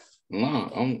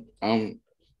 No,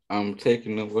 I'm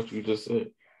taking up what you just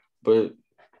said, but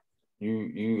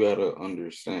you gotta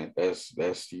understand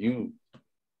that's you.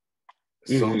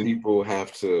 Some people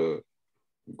have to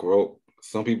grow.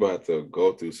 Some people have to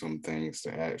go through some things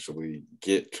to actually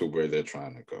get to where they're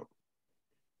trying to go.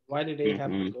 Why do they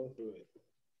have to go through it?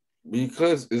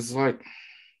 Because it's like,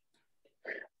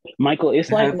 Michael, it's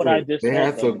like what I just said. They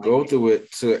have to go through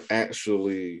it to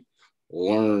actually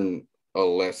learn a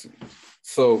lesson.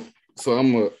 So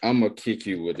I'm gonna kick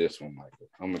you with this one, Michael.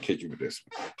 I'm gonna kick you with this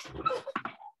one.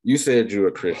 You said you're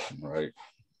a Christian, right?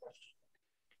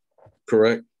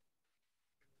 Correct?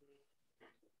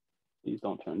 Please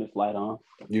don't turn this light on.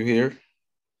 You here?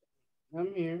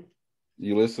 I'm here.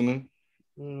 You listening?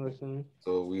 I'm listening.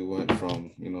 So we went from,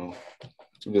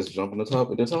 just jumping the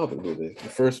topic today. The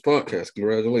first podcast.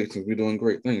 Congratulations. We're doing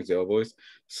great things, y'all boys.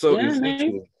 So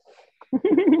essentially,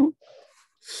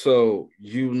 so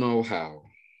you know how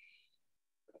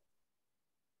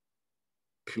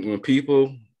when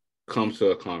people come to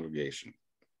a congregation,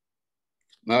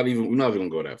 we're not even gonna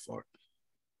go that far.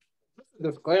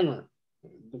 Disclaimer: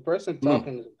 the person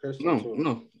talking is a Christian too.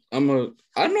 No, I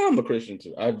know I'm a Christian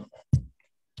too.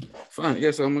 Fine,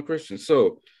 yes, I'm a Christian.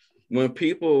 So when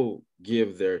people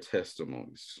give their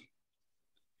testimonies,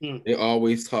 they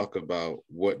always talk about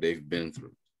what they've been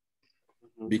through.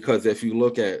 Because if you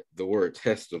look at the word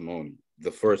testimony,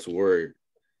 the first word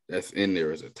that's in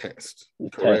there is a test.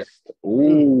 Correct?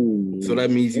 Ooh. So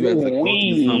that means you have to go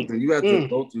through something. You have to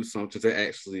go through something to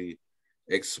actually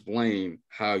explain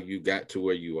how you got to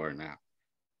where you are now.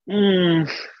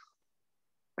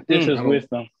 This is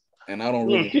wisdom. And I don't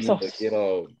really get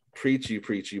all preachy,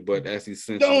 but that's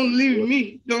essentially Don't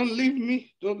leave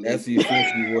me. That's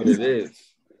essentially what it is.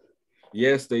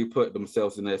 Yes, they put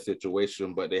themselves in that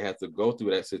situation, but they have to go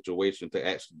through that situation to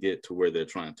actually get to where they're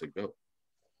trying to go.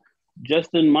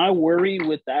 Justin, my worry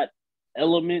with that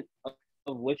element of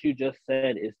what you just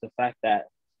said is the fact that,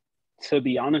 to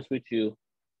be honest with you,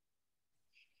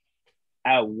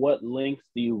 at what lengths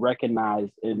do you recognize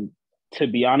and, to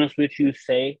be honest with you,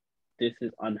 say this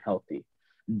is unhealthy?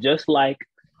 Just like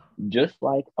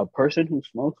a person who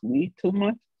smokes weed too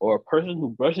much, or a person who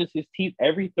brushes his teeth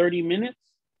every 30 minutes,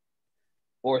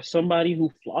 or somebody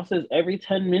who flosses every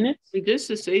 10 minutes. Just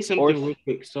to say something real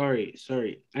quick, sorry.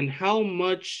 And how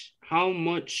much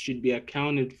should be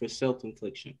accounted for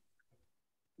self-infliction?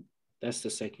 That's the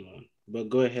second one. But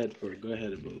go ahead,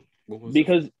 Boo.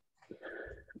 Because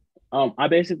I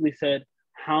basically said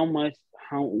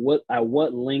at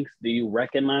what lengths do you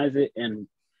recognize it, and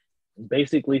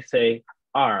basically say,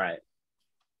 all right,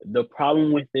 the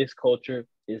problem with this culture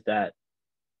is that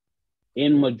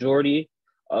in the majority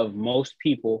of most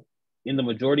people,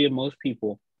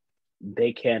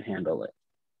 they can't handle it.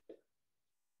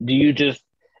 Do you just,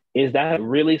 is that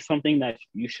really something that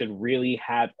you should really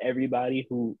have everybody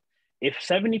who, if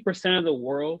 70% of the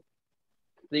world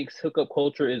thinks hookup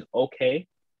culture is okay,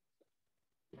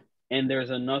 and there's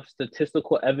enough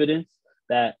statistical evidence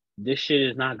that this shit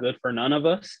is not good for none of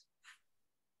us,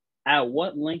 at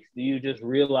what length do you just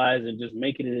realize and just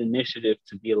make it an initiative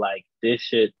to be like, this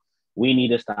shit, we need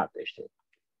to stop this shit?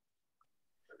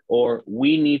 Or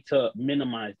we need to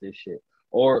minimize this shit.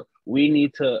 Or we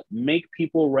need to make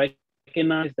people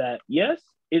recognize that, yes,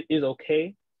 it is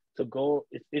okay to go,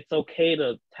 it's okay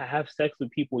to have sex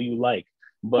with people you like,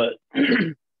 but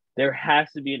there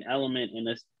has to be an element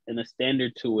in a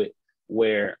standard to it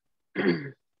where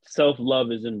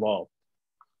self-love is involved.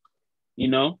 You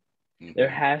know? Mm-hmm. There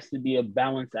has to be a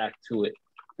balance act to it.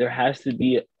 There has to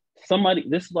be somebody,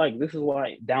 this is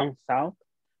why down south,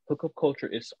 hookup culture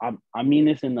is, I mean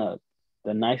this in the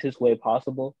nicest way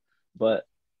possible, but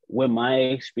with my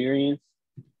experience,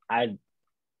 I've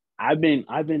been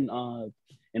in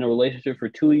a relationship for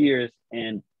 2 years,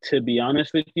 and to be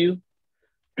honest with you,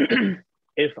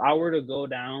 if I were to go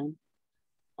down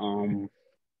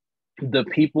the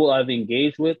people I've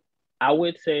engaged with, I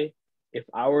would say if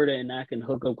I were to enact in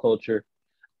hookup culture,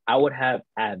 I would have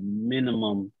at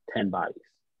minimum 10 bodies.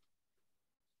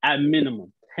 At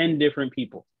minimum, 10 different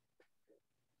people.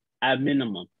 At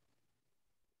minimum.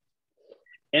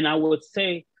 And I would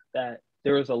say that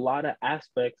there is a lot of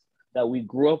aspects that we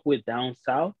grew up with down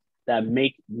south that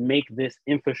make this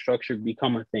infrastructure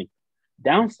become a thing.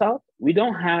 Down south, we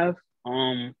don't have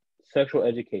sexual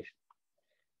education.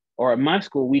 Or at my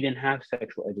school, we didn't have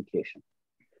sexual education.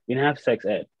 We didn't have sex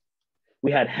ed.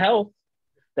 We had health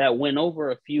that went over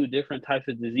a few different types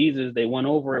of diseases. They went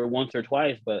over it once or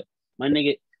twice, but my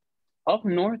nigga, up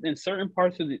north in certain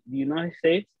parts of the United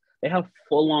States, they have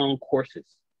full-on courses.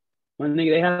 My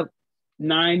nigga, they have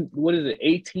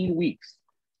 18 weeks,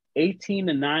 18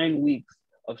 to 9 weeks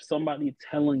of somebody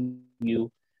telling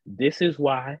you this is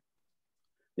why,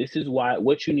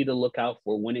 what you need to look out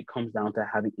for when it comes down to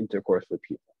having intercourse with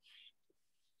people.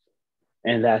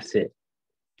 And that's it.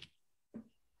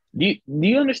 Do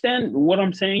you understand what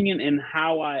I'm saying and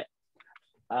how I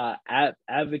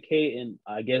advocate and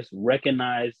I guess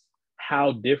recognize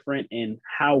how different and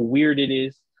how weird it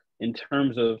is in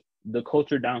terms of the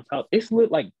culture down south? It's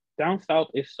like down south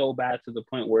is so bad to the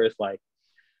point where it's like,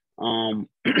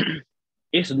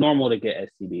 it's normal to get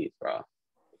STDs, bro.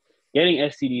 Getting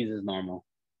STDs is normal.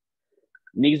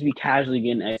 Niggas be casually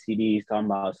getting STDs, talking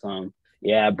about some,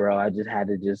 yeah, bro, I had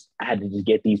to just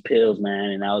get these pills,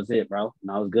 man, and that was it, bro. And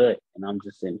I was good. And I'm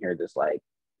just sitting here just like,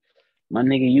 my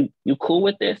nigga, you cool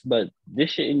with this, but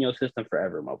this shit in your system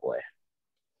forever, my boy.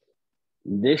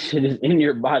 This shit is in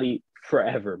your body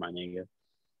forever, my nigga.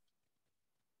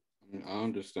 I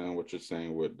understand what you're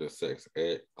saying with the sex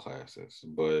ed classes,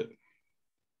 but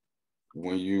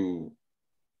when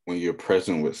you're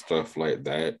present with stuff like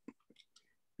that,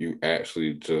 you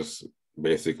actually just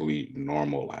basically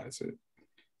normalize it.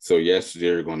 So yes,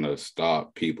 you're going to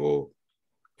stop people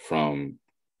from,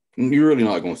 you're really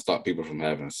not going to stop people from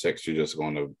having sex. You're just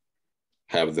going to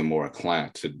have them more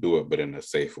inclined to do it, but in a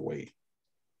safe way.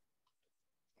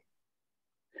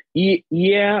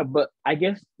 Yeah, but I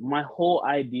guess my whole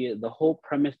idea, the whole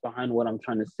premise behind what I'm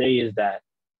trying to say is that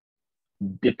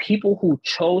the people who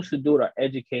chose to do it are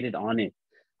educated on it.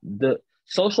 The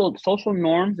social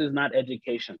norms is not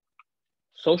education.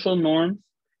 Social norms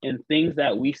and things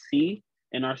that we see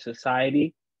in our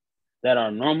society that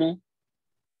are normal,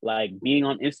 like being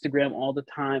on Instagram all the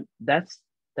time, that's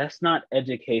not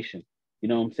education. You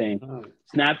know what I'm saying? Oh.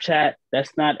 Snapchat,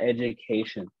 that's not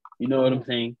education. You know what I'm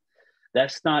saying?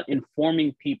 That's not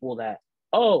informing people that,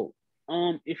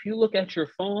 if you look at your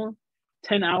phone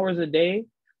 10 hours a day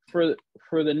for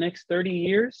the next 30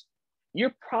 years,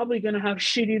 you're probably going to have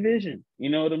shitty vision. You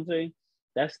know what I'm saying?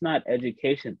 That's not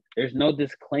education. There's no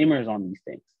disclaimers on these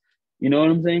things. You know what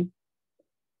I'm saying?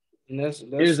 And that's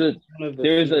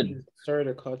sorry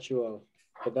to cut you off,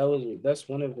 but that's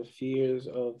one of the fears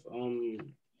of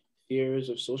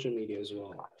social media as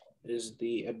well, is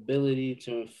the ability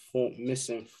to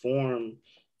misinform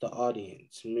the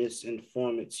audience,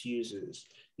 misinform its users.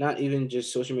 Not even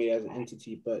just social media as an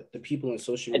entity, but the people in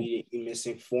social media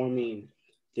misinforming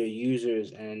their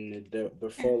users and their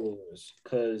followers.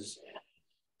 Because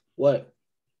what?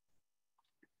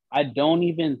 I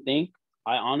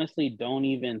honestly don't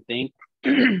even think,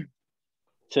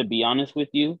 to be honest with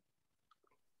you,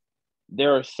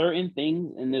 there are certain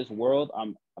things in this world,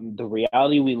 the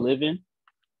reality we live in.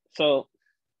 So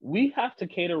we have to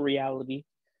cater reality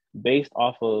based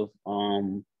off of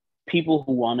people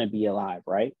who want to be alive,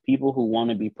 right? People who want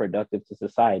to be productive to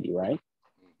society, right?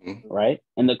 Mm-hmm. Right?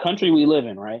 In the country we live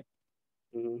in, right?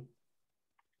 Mm-hmm.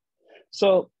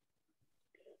 So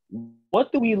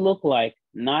what do we look like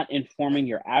not informing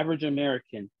your average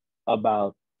American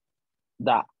about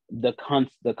the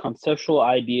conceptual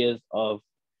ideas of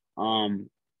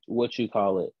what you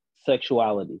call it,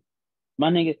 sexuality? My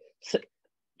nigga,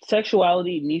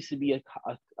 sexuality needs to be a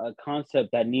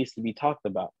concept that needs to be talked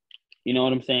about. You know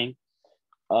what I'm saying?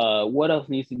 What else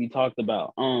needs to be talked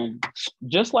about?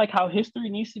 Just like how history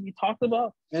needs to be talked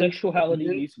about, sexuality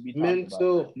needs to be talked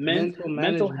about.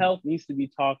 Mental health needs to be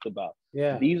talked about.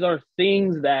 Yeah. These are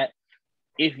things that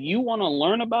if you want to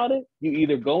learn about it, you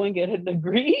either go and get a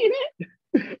degree in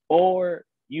it, or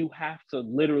you have to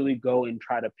literally go and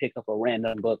try to pick up a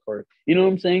random book, or you know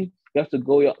what I'm saying? You have to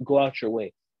go out your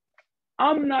way.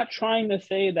 I'm not trying to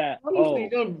say that. Honestly,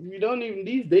 you don't even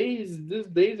these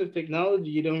days of technology.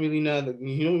 You don't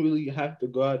really have to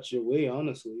go out your way.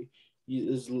 Honestly,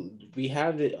 we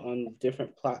have it on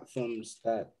different platforms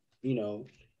that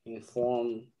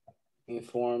inform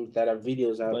that are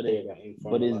videos out there that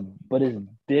inform. But it's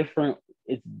different.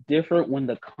 It's different when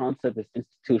the concept is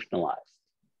institutionalized.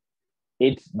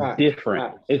 It's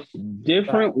different. It's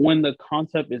different when the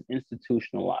concept is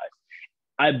institutionalized.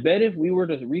 I bet if we were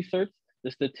to research the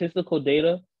statistical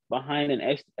data behind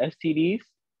an STDs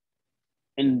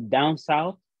in down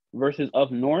south versus up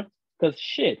north, because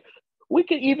shit, we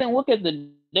could even look at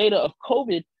the data of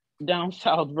COVID down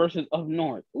south versus up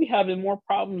north. We having more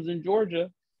problems in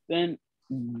Georgia than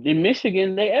in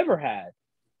Michigan they ever had.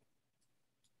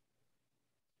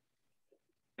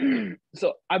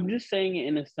 So I'm just saying it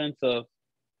in a sense of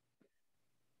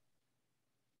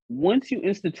once you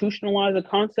institutionalize a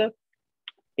concept,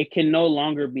 it can no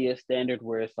longer be a standard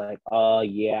where it's like, oh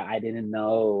yeah, I didn't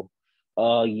know.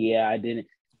 Oh yeah, I didn't.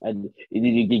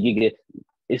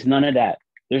 It's none of that.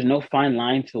 There's no fine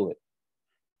line to it.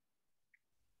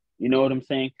 You know what I'm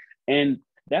saying? And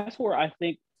that's where I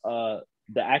think the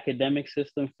academic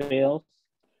system fails.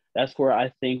 That's where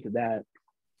I think that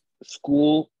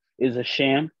school is a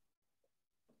sham.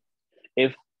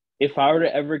 If I were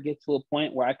to ever get to a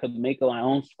point where I could make my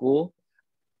own school,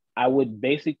 I would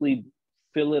basically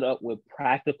fill it up with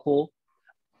practical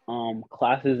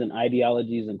classes and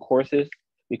ideologies and courses,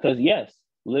 because yes,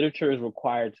 literature is a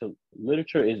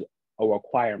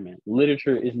requirement.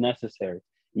 Literature is necessary.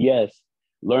 Yes,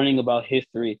 learning about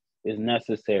history is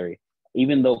necessary,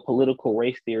 even though political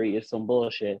race theory is some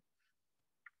bullshit,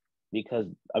 because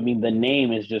I mean the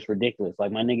name is just ridiculous.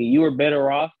 Like, my nigga, you were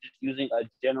better off just using a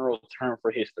general term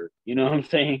for history. You know what I'm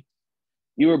saying?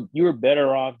 You were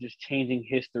better off just changing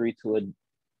history to a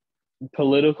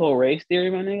political race theory,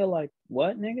 my nigga. Like,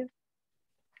 what, nigga?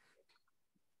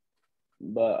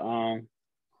 But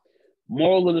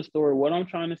moral of the story, what I'm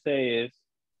trying to say is,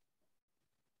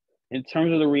 in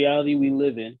terms of the reality we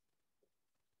live in,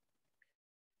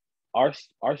 our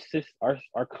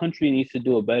country needs to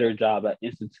do a better job at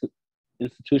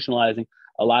institutionalizing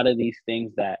a lot of these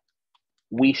things that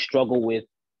we struggle with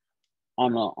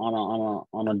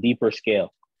on a deeper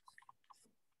scale.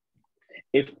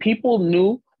 If people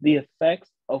knew the effects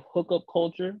of hookup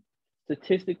culture,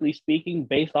 statistically speaking,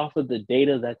 based off of the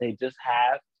data that they just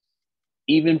have,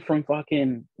 even from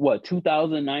fucking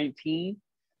 2019,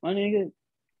 my nigga,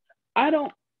 I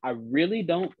really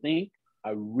don't think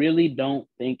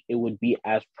it would be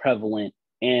as prevalent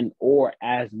and or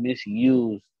as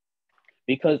misused,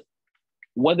 because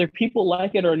whether people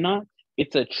like it or not,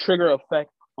 it's a trigger effect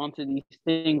onto these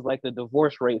things like the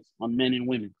divorce rates on men and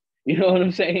women. You know what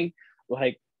I'm saying?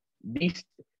 Like, these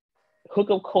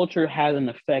hookup culture has an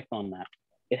effect on that.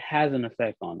 It has an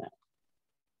effect on that.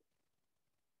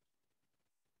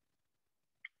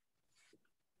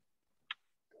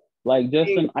 Like,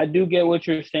 Justin, I do get what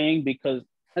you're saying, because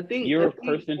I think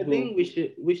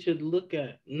we should look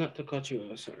at, not to cut you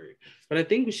off, sorry, but I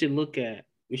think we should look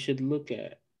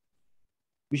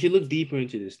deeper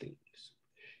into these things.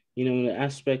 You know, the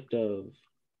aspect of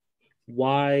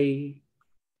why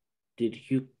did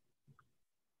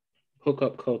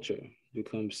hookup culture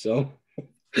become so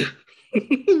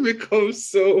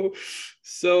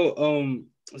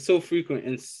frequent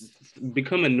and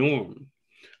become a norm?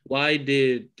 Why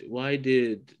did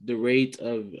the rate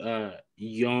of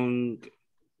young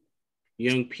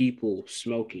people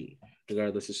smoking,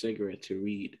 regardless of cigarette to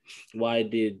weed, why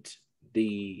did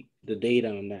the data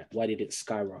on that, why did it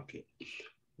skyrocket?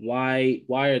 Why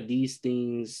are these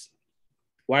things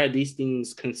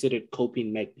considered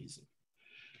coping mechanisms?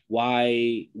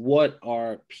 what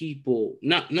are people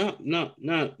not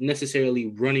necessarily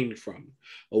running from,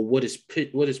 or what is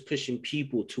pushing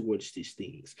people towards these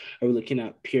things? Are we looking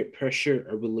at peer pressure?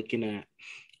 Are we looking at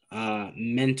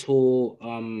mental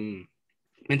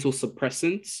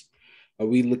suppressants? Are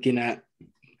we looking at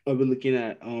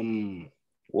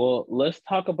Well, let's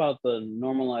talk about the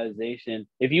normalization.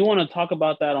 If you want to talk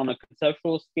about that on a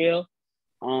conceptual scale,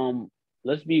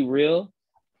 let's be real.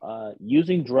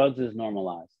 Using drugs is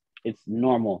normalized. It's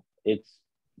normal.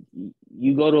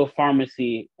 You go to a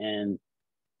pharmacy and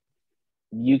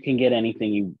you can get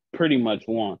anything you pretty much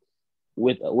want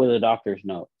with a doctor's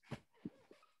note.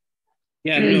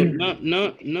 Yeah,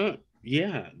 no, not.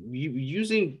 Yeah,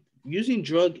 using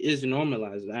drug is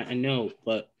normalized. I know,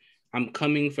 but I'm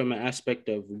coming from an aspect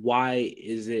of why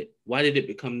did it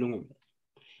become normal?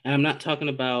 And I'm not talking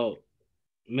about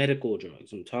medical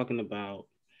drugs. I'm talking about.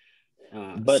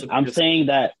 But I'm saying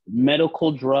that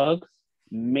medical drugs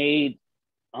made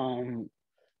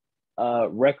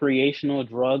recreational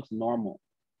drugs normal.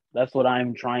 That's what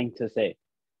I'm trying to say.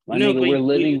 We're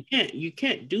living. You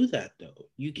can't do that though.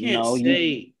 You can't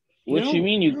say. What you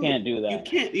mean you can't do that?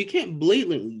 You can't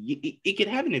blatantly. It could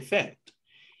have an effect,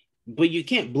 but you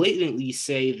can't blatantly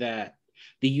say that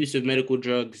the use of medical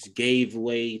drugs gave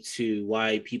way to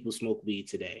why people smoke weed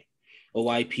today, or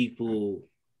why people,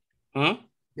 huh?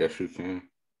 Yes, you can.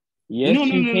 Yes, no.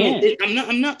 can.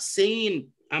 I'm not saying.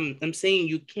 I'm saying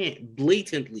you can't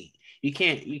blatantly. You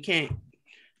can't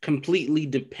completely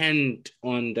depend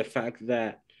on the fact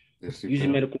that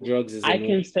using medical drugs is. I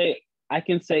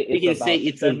can say it's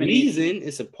 70, a reason.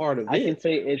 It's a part of it. I can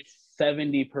say it's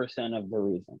 70% of the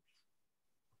reason.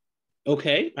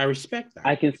 Okay, I respect that.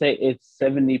 I can say it's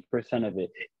 70% of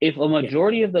it. If a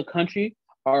majority of the country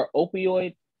are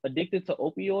addicted to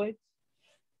opioids,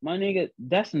 my nigga,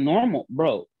 that's normal,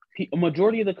 bro. A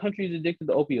majority of the country is addicted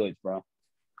to opioids, bro.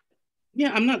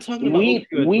 Yeah, I'm not talking about weed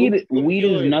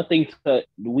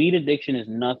addiction is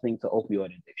nothing to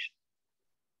opioid addiction.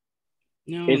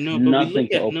 No,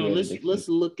 let's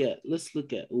look at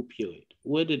opioid.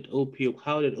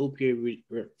 How did opioid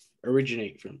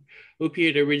originate from?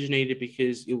 Opioid originated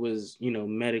because it was,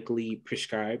 medically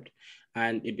prescribed,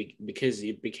 and because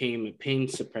it became a pain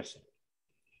suppressant,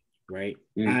 right?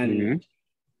 Mm-hmm.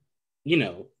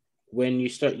 And when you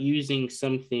start using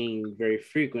something very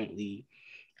frequently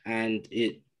and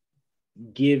it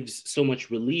gives so much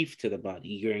relief to the body,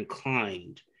 you're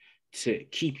inclined to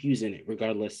keep using it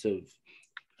regardless of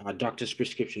doctor's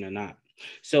prescription or not.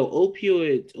 So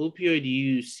opioid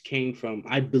use came from,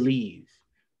 I believe,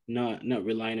 not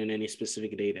relying on any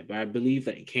specific data, but I believe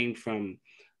that it came from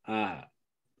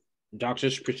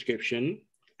doctor's prescription,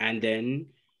 and then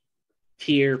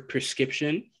peer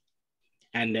prescription,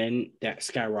 and then that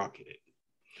skyrocketed.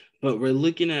 But we're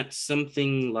looking at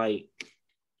something like,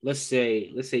 let's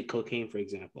say cocaine, for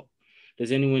example.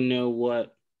 Does anyone know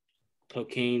what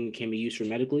cocaine can be used for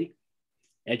medically?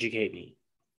 Educate me.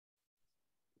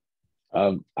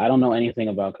 I don't know anything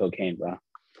about cocaine, bro.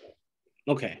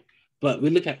 Okay, but we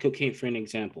look at cocaine for an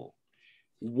example.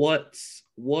 What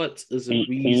is a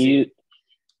reason?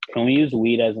 Can we use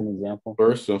weed as an example?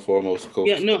 First and foremost, cocaine.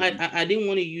 Yeah, no, I didn't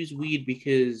want to use weed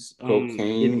because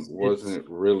cocaine wasn't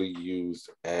really used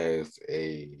as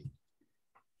a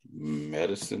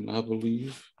medicine, I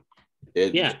believe.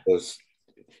 It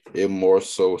more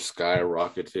so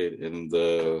skyrocketed in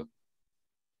the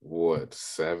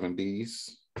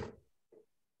 70s.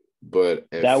 But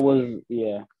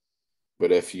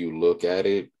But if you look at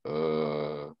it,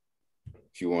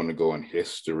 if you want to go in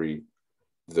history,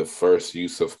 the first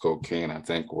use of cocaine, I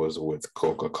think, was with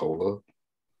Coca-Cola.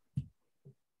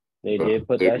 They did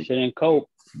put that shit in Coke,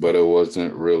 but it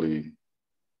wasn't really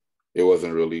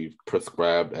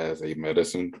prescribed as a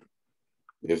medicine.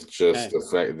 It's just the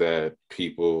fact that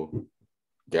people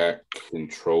got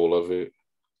control of it,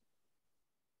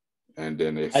 and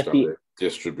then they started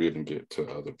distributing it to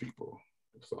other people.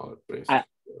 That's all it basically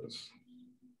was.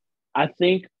 I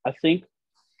think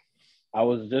I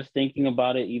was just thinking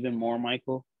about it even more,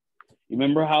 Michael. You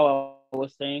remember how I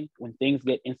was saying when things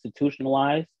get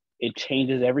institutionalized, it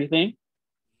changes everything?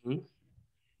 Mm-hmm.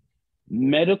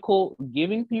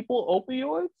 Giving people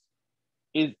opioids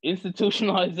is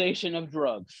institutionalization of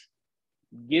drugs.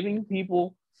 Giving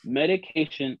people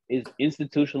medication is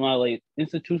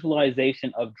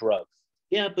institutionalization of drugs.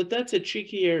 Yeah, but that's a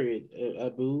tricky area,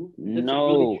 Abu. That's a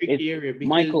really tricky area. Because,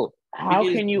 Michael,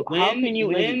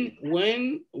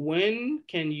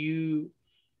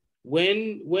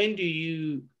 when do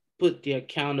you put the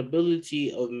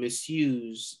accountability of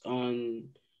misuse on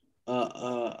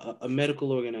a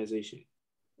medical organization?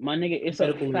 My nigga, it's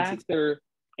a factor.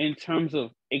 in terms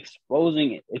of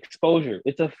exposure.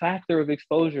 It's a factor of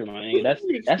exposure, man. That's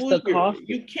the cost.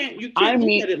 You can't look at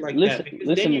it like that,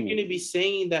 because then you're going to be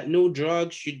saying that no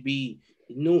drugs should be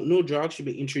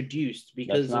introduced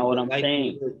because that's not what I'm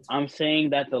saying. I'm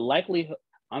saying that the likelihood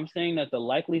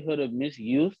of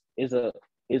misuse is an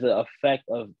effect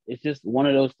of, it's just one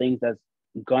of those things that's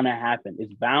gonna happen.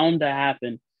 It's bound to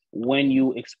happen when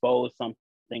you expose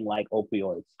something like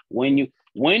opioids. When you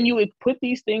put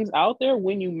these things out there,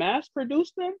 when you mass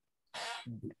produce them,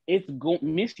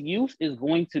 misuse is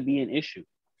going to be an issue.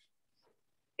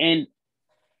 And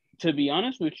to be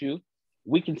honest with you,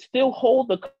 we can still hold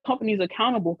the companies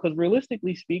accountable, because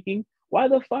realistically speaking, why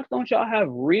the fuck don't y'all have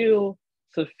real,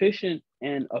 sufficient,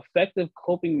 and effective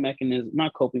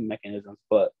not coping mechanisms,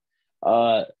 but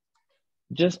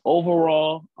just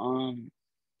overall,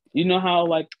 you know how,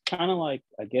 like, kind of like,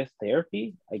 I guess,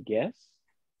 therapy, I guess.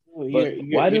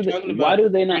 Why do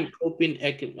they not coping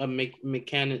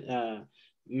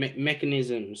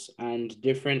mechanisms and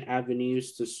different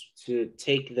avenues to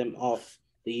take them off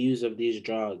the use of these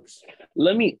drugs?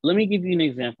 Let me give you an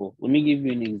example. Let me give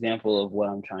you an example of what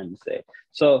I'm trying to say.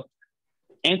 So,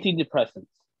 antidepressants.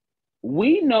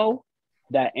 We know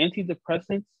that the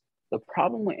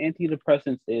problem with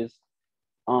antidepressants is,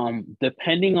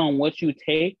 depending on what you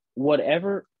take,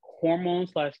 whatever hormone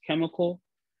 / chemical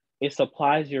it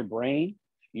supplies your brain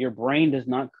does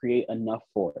not create enough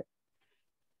for it.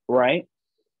 Right?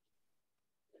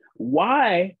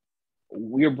 Why?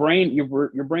 Your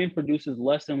brain produces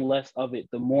less and less of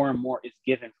it the more and more it's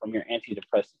given from your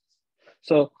antidepressants.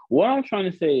 So what I'm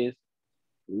trying to say is,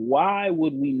 why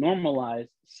would we normalize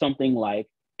something like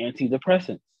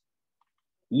antidepressants?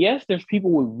 Yes, there's people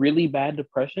with really bad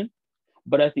depression,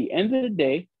 but at the end of the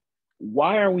day,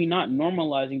 why are we not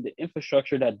normalizing the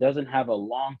infrastructure that doesn't have a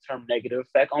long-term negative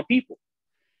effect on people?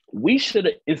 We should,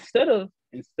 instead of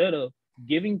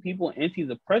giving people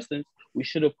antidepressants, we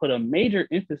should have put a major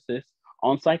emphasis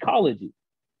on psychology.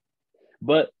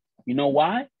 But you know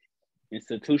why?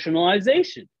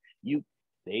 Institutionalization.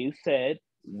 They said,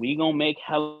 we gonna make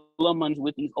hella money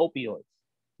with these opioids.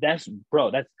 That's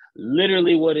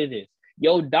literally what it is.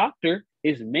 Your doctor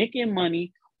is making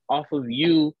money off of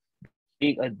you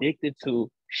being addicted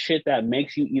to shit that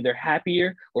makes you either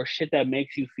happier or shit that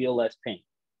makes you feel less pain.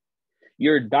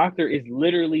 Your doctor is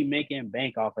literally making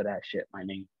bank off of that shit, my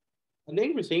nigga. I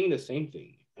think we're saying the same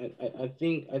thing. I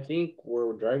think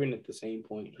we're driving at the same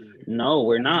point here. No,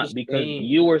 we're not, because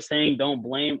you were saying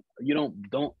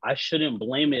I shouldn't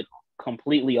blame it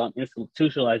completely on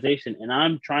institutionalization. And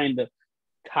I'm trying to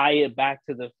tie it back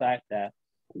to the fact that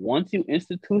once you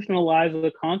institutionalize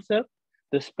the concept,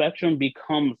 the spectrum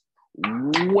becomes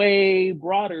way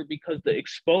broader, because the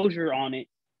exposure on it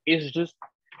is just,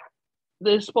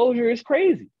 the exposure is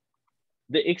crazy.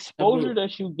 The exposure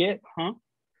that you get,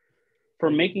 for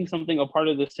making something a part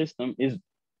of the system is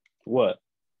what?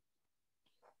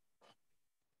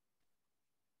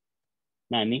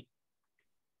 Nani?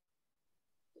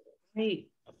 Hey,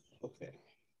 okay.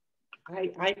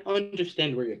 I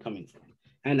understand where you're coming from,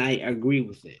 and I agree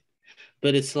with it.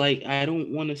 But it's like, I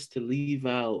don't want us to leave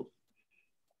out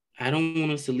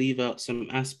some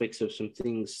aspects of some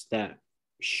things that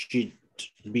should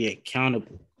be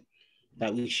accountable,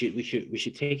 that we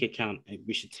should take account.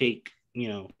 We should take,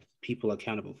 people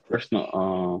accountable for.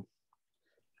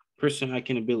 Personal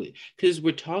accountability. Because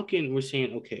we're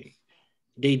saying, okay,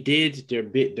 they did their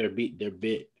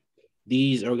bit.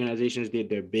 These organizations did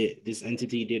their bit. This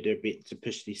entity did their bit to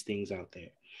push these things out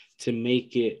there, to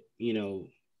make it,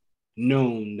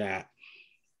 known that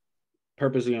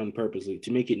purposely,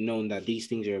 to make it known that these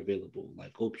things are available,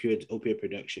 like opioid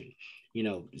production,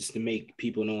 just to make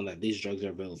people know that these drugs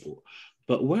are available.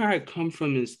 But where I come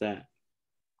from is that,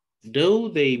 though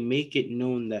they make it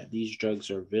known that these drugs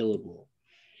are available,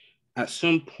 at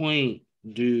some point,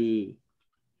 do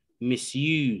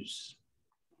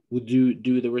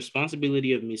the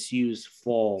responsibility of misuse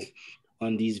fall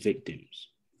on these victims?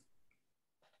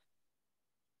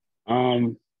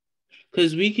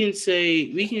 Because we can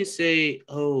say,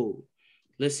 oh,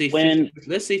 let's say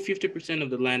 50% of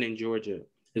the land in Georgia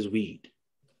is weed.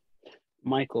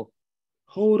 Michael,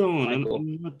 hold on, I'm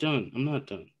not done.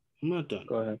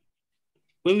 Go ahead.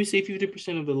 When we say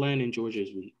 50% of the land in Georgia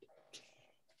is weed,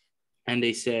 and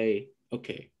they say,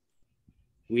 okay,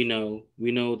 we know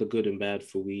the good and bad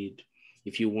for weed.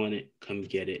 If you want it, come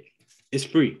get it. It's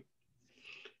free.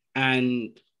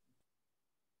 And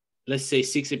let's say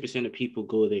 60% of people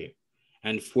go there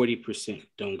and 40%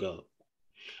 don't go.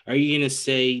 Are you going to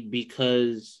say,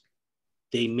 because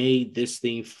they made this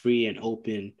thing free and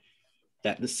open,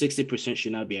 that the 60%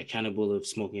 should not be accountable of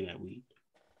smoking that weed?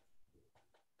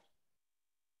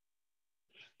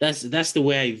 That's the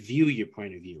way I view your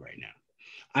point of view right now.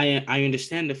 I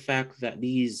understand the fact that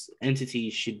these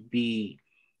entities should be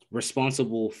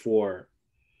responsible for,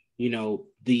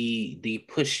 the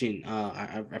pushing.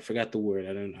 I forgot the word.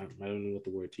 I don't know what the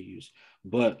word to use,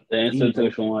 but the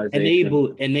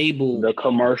institutionalization, enable the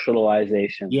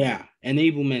commercialization. Yeah,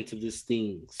 enablement of these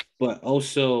things, but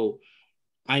also.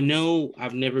 I know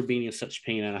I've never been in such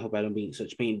pain, and I hope I don't be in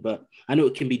such pain, but I know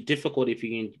it can be difficult if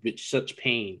you're in such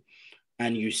pain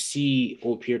and you see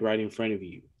opioid right in front of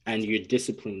you and you're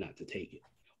disciplined not to take it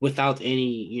without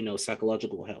any,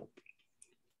 psychological help.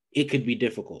 It could be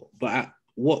difficult, but at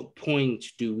what point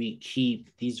do we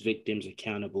keep these victims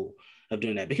accountable of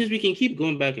doing that? Because we can keep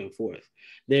going back and forth.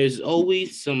 There's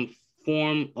always some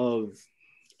form of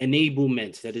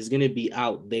enablement that is going to be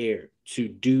out there to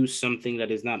do something that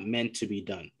is not meant to be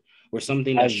done or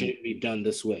something that shouldn't be done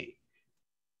this way.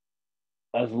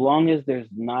 As long as there's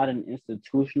not an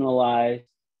institutionalized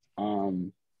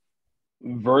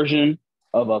version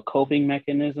of a coping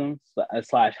mechanism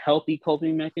 / healthy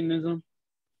coping mechanism,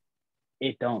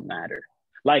 it don't matter.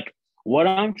 Like, what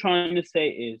I'm trying to say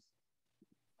is,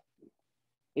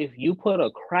 if you put a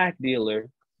crack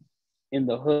dealer in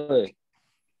the hood,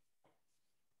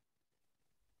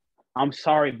 I'm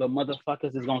sorry, but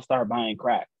motherfuckers is gonna start buying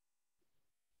crack.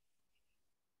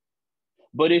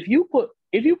 But if you put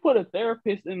a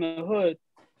therapist in the hood,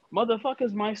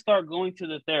 motherfuckers might start going to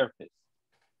the therapist.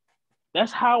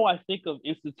 That's how I think of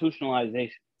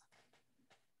institutionalization.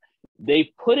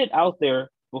 They put it out there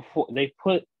before they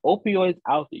put opioids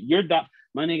out there.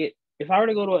 My nigga, if I were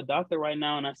to go to a doctor right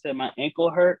now and I said my ankle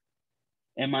hurt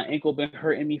and my ankle been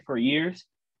hurting me for years,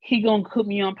 he gonna put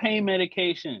me on pain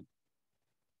medication.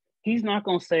 He's not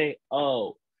gonna say,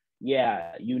 oh,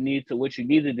 yeah, what you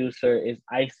need to do, sir, is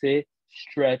ice it,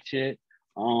 stretch it,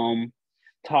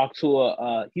 talk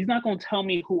to he's not gonna tell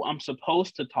me who I'm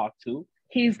supposed to talk to.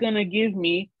 He's gonna give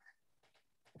me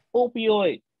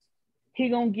opioid. He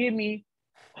gonna give me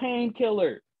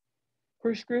painkiller,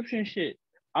 prescription shit.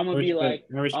 I'm gonna be like,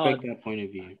 I respect that point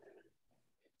of view.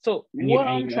 So you're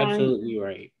absolutely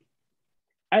right.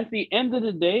 At the end of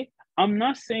the day, I'm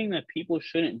not saying that people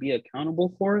shouldn't be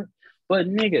accountable for it, but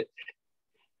nigga,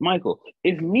 Michael,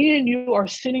 if me and you are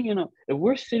if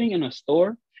we're sitting in a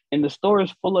store and the store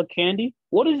is full of candy,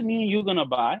 what is me and you gonna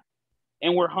buy?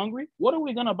 And we're hungry, what are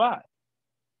we gonna buy?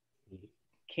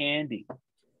 Candy.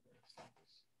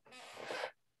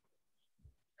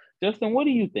 Justin, what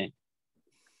do you think?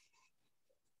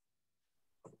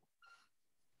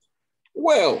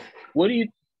 Well, what do you?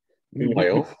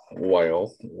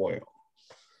 Well.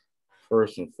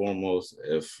 First and foremost,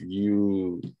 if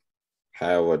you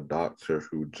have a doctor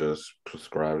who just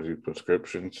prescribes you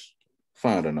prescriptions,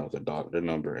 find another doctor.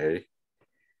 Number A.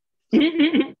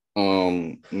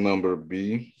 Number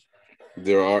B,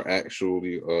 there are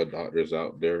actually doctors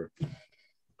out there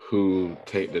who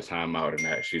take the time out and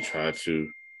actually try to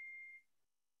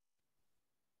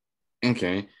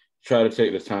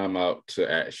take the time out to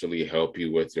actually help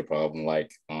you with your problem.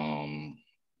 Like,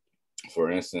 for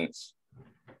instance,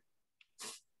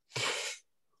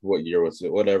 what year was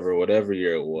it? Whatever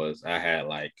year it was, I had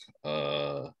like,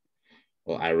 I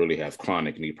really have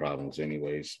chronic knee problems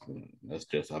anyways. That's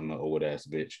just, I'm an old ass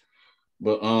bitch.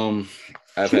 But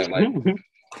I've had like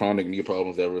chronic knee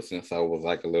problems ever since I was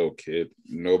like a little kid.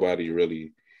 Nobody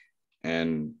really,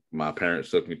 and my parents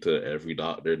took me to every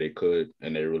doctor they could,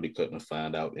 and they really couldn't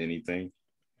find out anything.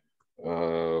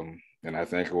 And I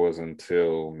think it was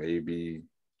until maybe,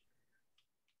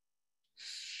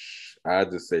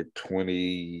 I'd just say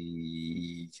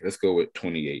let's go with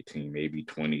 2018, maybe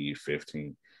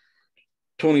 2015,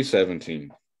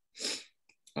 2017.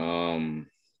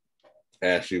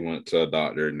 Actually went to a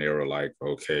doctor and they were like,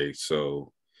 okay,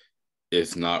 so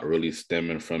it's not really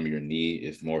stemming from your knee,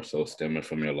 it's more so stemming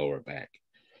from your lower back.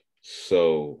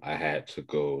 So I had to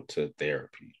go to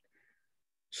therapy.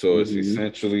 So it's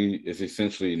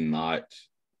essentially not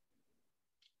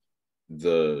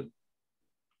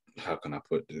how can I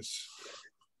put this?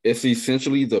 It's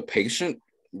essentially the patient,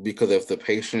 because if the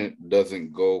patient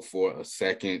doesn't go for a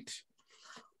second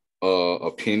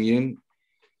opinion,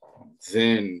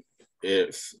 then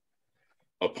it's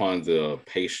upon the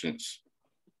patient's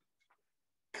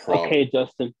problem. Okay,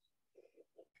 Justin.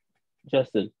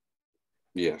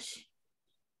 Yes.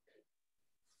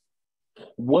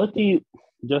 What do you,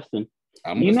 Justin?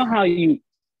 You know how you?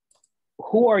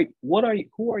 Who are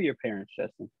your parents,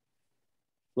 Justin?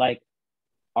 Like,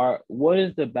 what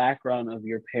is the background of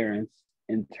your parents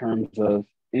in terms of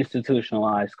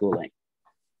institutionalized schooling?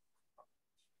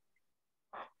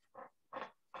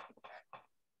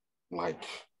 Like,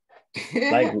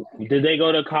 Like, did they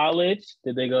go to college?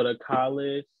 Did they go to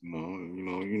college?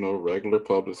 No, regular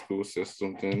public school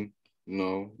system, then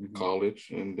college,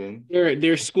 and then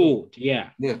they're schooled. Yeah.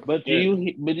 But did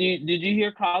you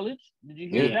hear college? Did you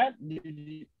hear that?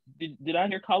 Did I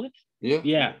hear college?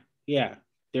 Yeah.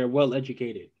 They're well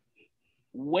educated.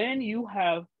 When you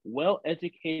have well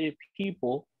educated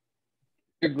people,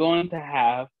 you're going to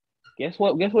have, guess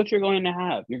what you're going to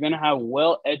have? You're going to have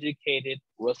well educated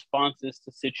responses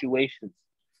to situations,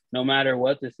 no matter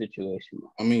what the situation is.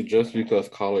 I mean, just because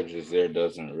college is there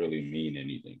doesn't really mean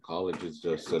anything. College is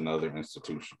just another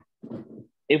institution.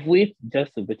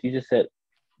 Justin, but you just said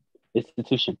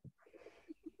institution.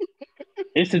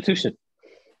 Institution.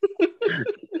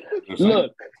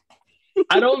 Look,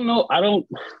 I don't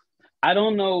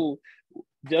know,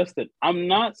 Justin. I'm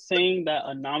not saying that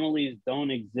anomalies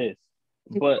don't exist,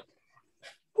 but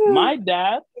my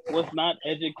dad was not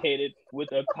educated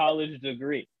with a college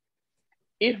degree.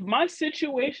 If my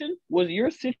situation was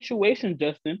your situation,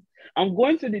 Justin, I'm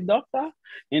going to the doctor,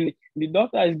 and the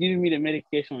doctor is giving me the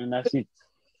medication, and that's it.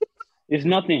 It's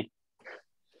nothing.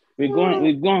 We're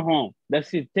going home.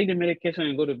 That's it. Take the medication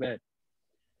and go to bed.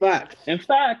 But in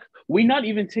fact, we're not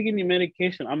even taking the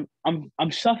medication.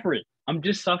 I'm suffering. I'm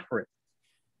just suffering.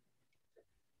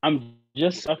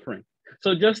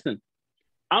 So Justin,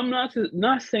 I'm not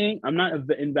saying, I'm not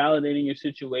invalidating your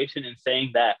situation and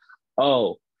saying that,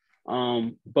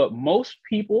 but most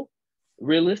people,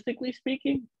 realistically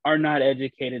speaking, are not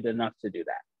educated enough to do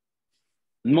that.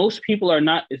 Most people are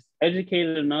not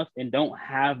educated enough and don't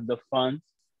have the funds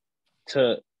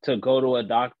to go to a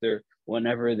doctor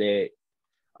whenever their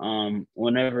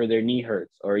knee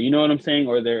hurts, or you know what I'm saying,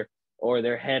 or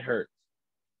their head hurts.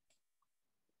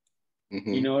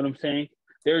 Mm-hmm. You know what I'm saying?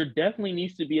 There definitely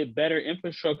needs to be a better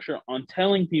infrastructure on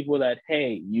telling people that,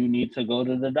 hey, you need to go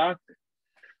to the doctor.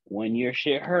 When your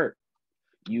shit hurt,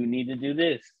 you need to do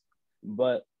this.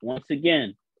 But once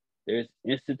again, there's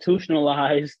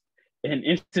institutionalized and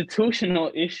institutional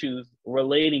issues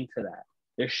relating to that.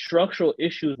 There's structural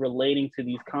issues relating to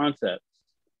these concepts.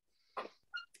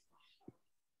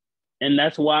 And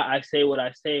that's why I say what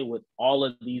I say with all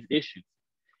of these issues.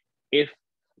 If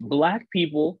Black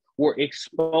people were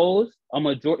exposed, a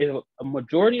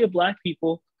majority of Black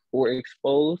people were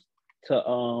exposed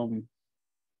to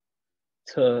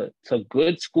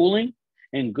good schooling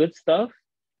and good stuff,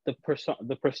 the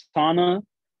persona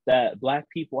that Black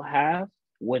people have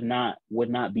would not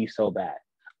be so bad.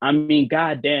 I mean,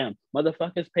 goddamn,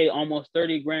 motherfuckers pay almost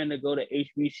 30 grand to go to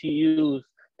HBCUs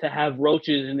to have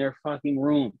roaches in their fucking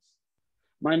rooms.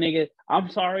 My nigga, I'm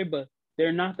sorry, but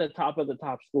they're not the top of the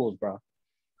top schools, bro.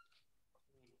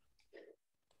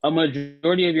 A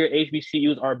majority of your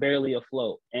HBCUs are barely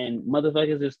afloat, and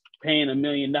motherfuckers is paying $1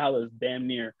 million damn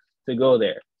near to go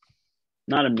there.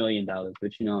 Not $1 million,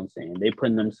 but you know what I'm saying. They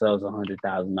putting themselves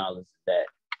 $100,000 in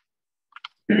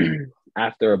debt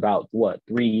after about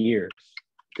 3 years,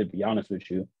 to be honest with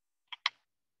you.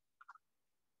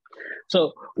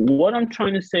 So what I'm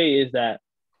trying to say is that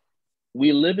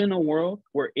we live in a world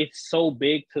where it's so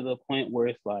big to the point where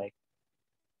it's like,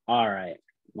 all right,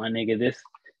 my nigga,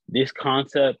 this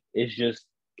concept is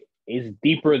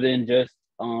deeper than just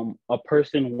a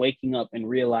person waking up and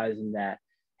realizing that,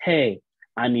 hey,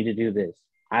 I need to do this.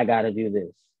 I gotta do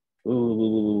this.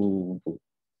 Ooh.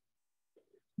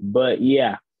 But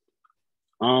yeah,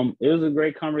 it was a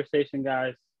great conversation,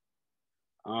 guys.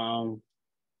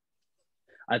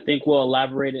 I think we'll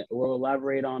elaborate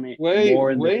on it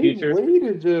more in the future. What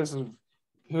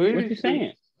you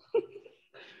saying?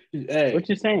 Hey, what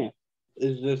you saying?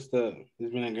 It's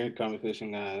been a great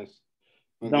conversation, guys.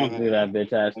 Don't do that,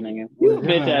 bitch ass nigga. You a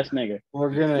bitch ass nigga. We're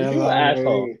gonna you an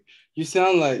asshole. You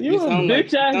sound like you a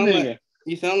bitch ass nigga.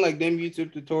 You sound like them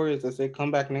YouTube tutorials that say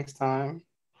come back next time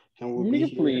and we'll be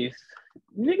here.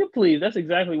 Nigga, please. That's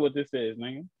exactly what this is,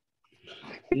 nigga.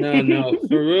 No,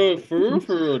 for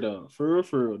real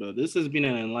though. This has been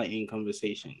an enlightening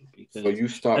conversation. So you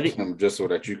stopped him just so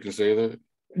that you can say that?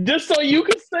 Just so you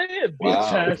can say it,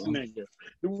 bitch ass nigga.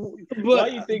 Why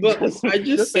you think? I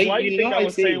just say. Why you think I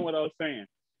was saying what I was saying?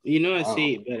 You know I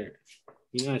say it better.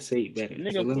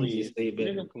 Nigga, so please. Say it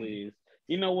better. Nigga, please.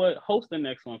 You know what? Host the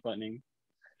next one, fuck nigga.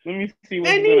 Let me see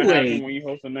what's gonna happen when you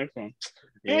host the next one.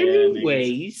 Yeah,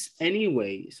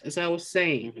 anyways, as I was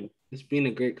saying, it's been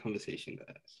a great conversation,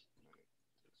 guys.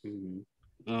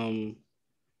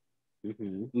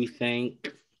 We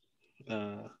thank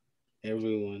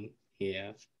everyone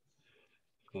here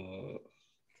for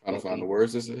trying to find the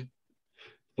words to say.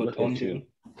 Look at you.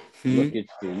 Look at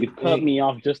you. You cut me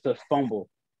off just to fumble.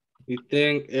 We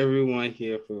thank everyone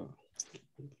here for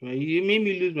You made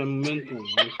me lose my momentum.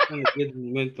 I was trying to get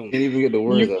momentum. Can't even get the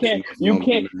words out. You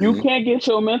can't get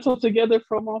your mental together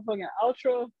for motherfucking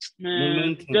outro, man.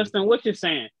 Momentum. Justin, what you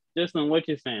saying? Bro?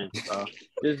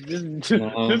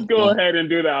 Just go ahead and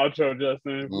do the outro,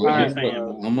 Justin. What you saying?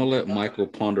 I'm gonna let Michael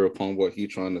ponder upon what he's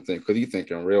trying to think because he's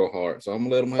thinking real hard. So I'm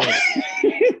gonna let him have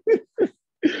it.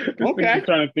 Okay.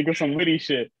 Trying to think of some witty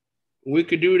shit. We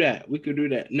could do that.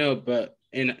 No, but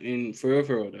in for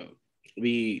real though,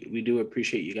 we do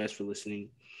appreciate you guys for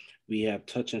listening. We have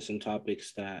touched on some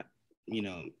topics that, you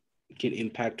know, can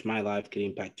impact my life, can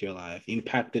impact your life,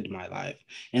 impacted my life,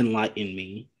 enlightened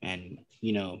me, and,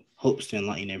 you know, hopes to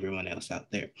enlighten everyone else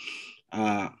out there.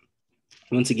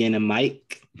 Once again, I'm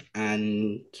Mike,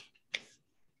 and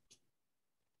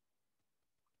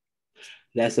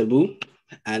that's Abu,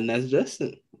 and that's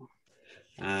Justin.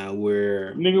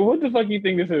 Nigga, what the fuck you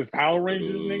think this is? Power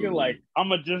Rangers, nigga? Like,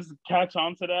 I'ma just catch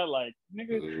on to that. Like,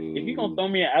 nigga, if you gonna throw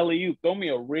me an alley-oop, throw me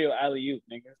a real alley-oop,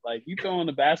 nigga. Like, you throwing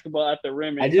the basketball at the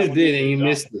rim. I just did, and you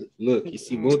missed it. Look, you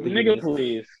see both of you.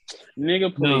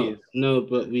 Nigga, please. No,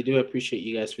 but we do appreciate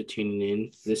you guys for tuning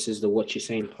in. This is the What You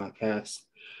Saying podcast.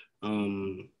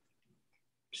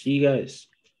 See you guys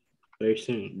very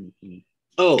soon.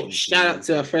 Oh, shout out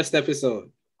to our first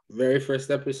episode. Very first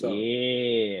episode.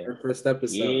 Yeah. Our first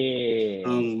episode. Yeah.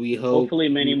 We hope hopefully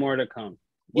many more to come.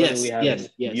 Whether we have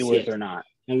viewers or not.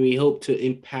 And we hope to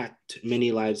impact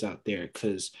many lives out there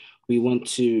because we want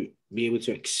to be able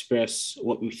to express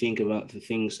what we think about the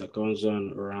things that goes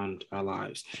on around our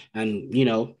lives. And, you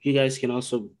know, you guys can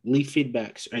also leave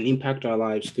feedbacks and impact our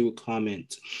lives through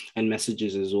comments and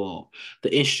messages as well. The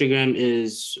Instagram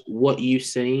is What You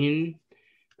Saying.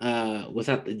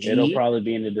 Without the G. It'll probably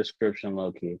be in the description,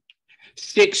 low-key.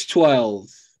 612.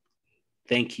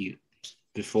 Thank you.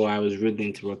 Before I was rudely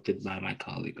interrupted by my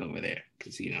colleague over there,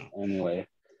 because, you know. Anyway.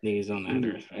 Niggas don't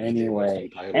matter.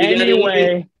 Anyway.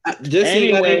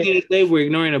 Justin got anything to say? We're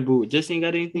ignoring Abu. Justin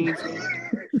got anything to say?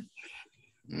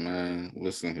 Man,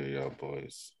 listen here, y'all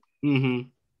boys. Mm-hmm.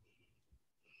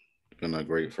 Been a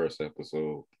great first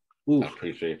episode. Oof. I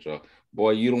appreciate y'all.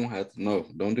 Boy, you don't have to know.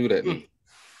 Don't do that, nigga.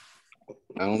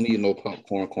 I don't need no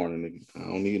popcorn corner, nigga. I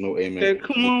don't need no amen. Hey,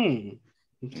 come on.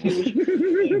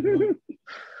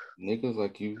 Niggas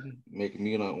like you make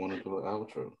me not want to do an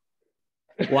outro.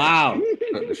 Wow.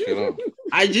 Cut the shit off.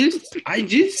 I just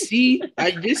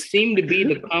seem to be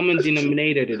the common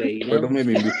denominator today. You know? Don't make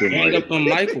me mute your mic. Hang up on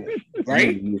Michael,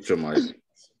 right? Mute your mic.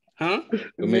 Huh?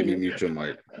 Don't make me mute your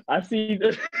mic. I see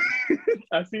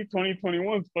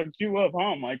 2021's fucked you up,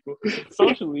 huh, Michael?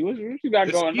 Socially, what you got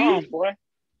going on, boy?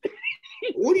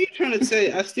 What are you trying to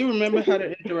say? I still remember how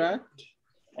to interact.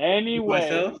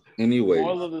 Anyways,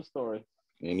 all of the story.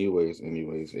 Anyways,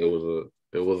 it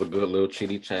was a good little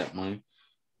chitty chat, man.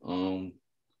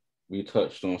 We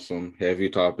touched on some heavy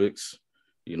topics.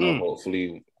 You know,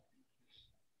 hopefully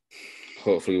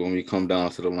when we come down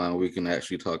to the line, we can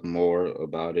actually talk more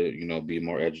about it. You know, be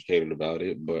more educated about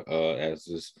it. But as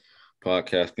this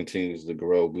podcast continues to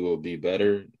grow, we will be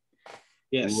better.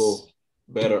 Yes. We will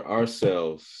better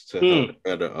ourselves to help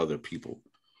better other people.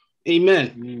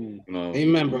 Amen. You know,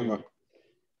 amen, brother.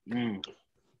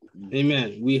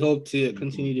 Amen. We hope to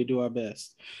continue to do our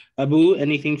best. Abu,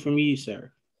 anything from you,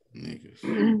 sir?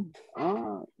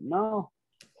 No.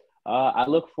 I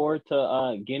look forward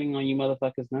to getting on you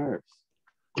motherfuckers' nerves.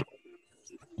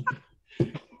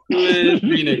 It's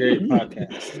been a great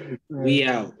podcast. We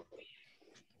out.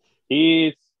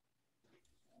 Peace.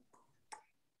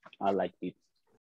 I like people.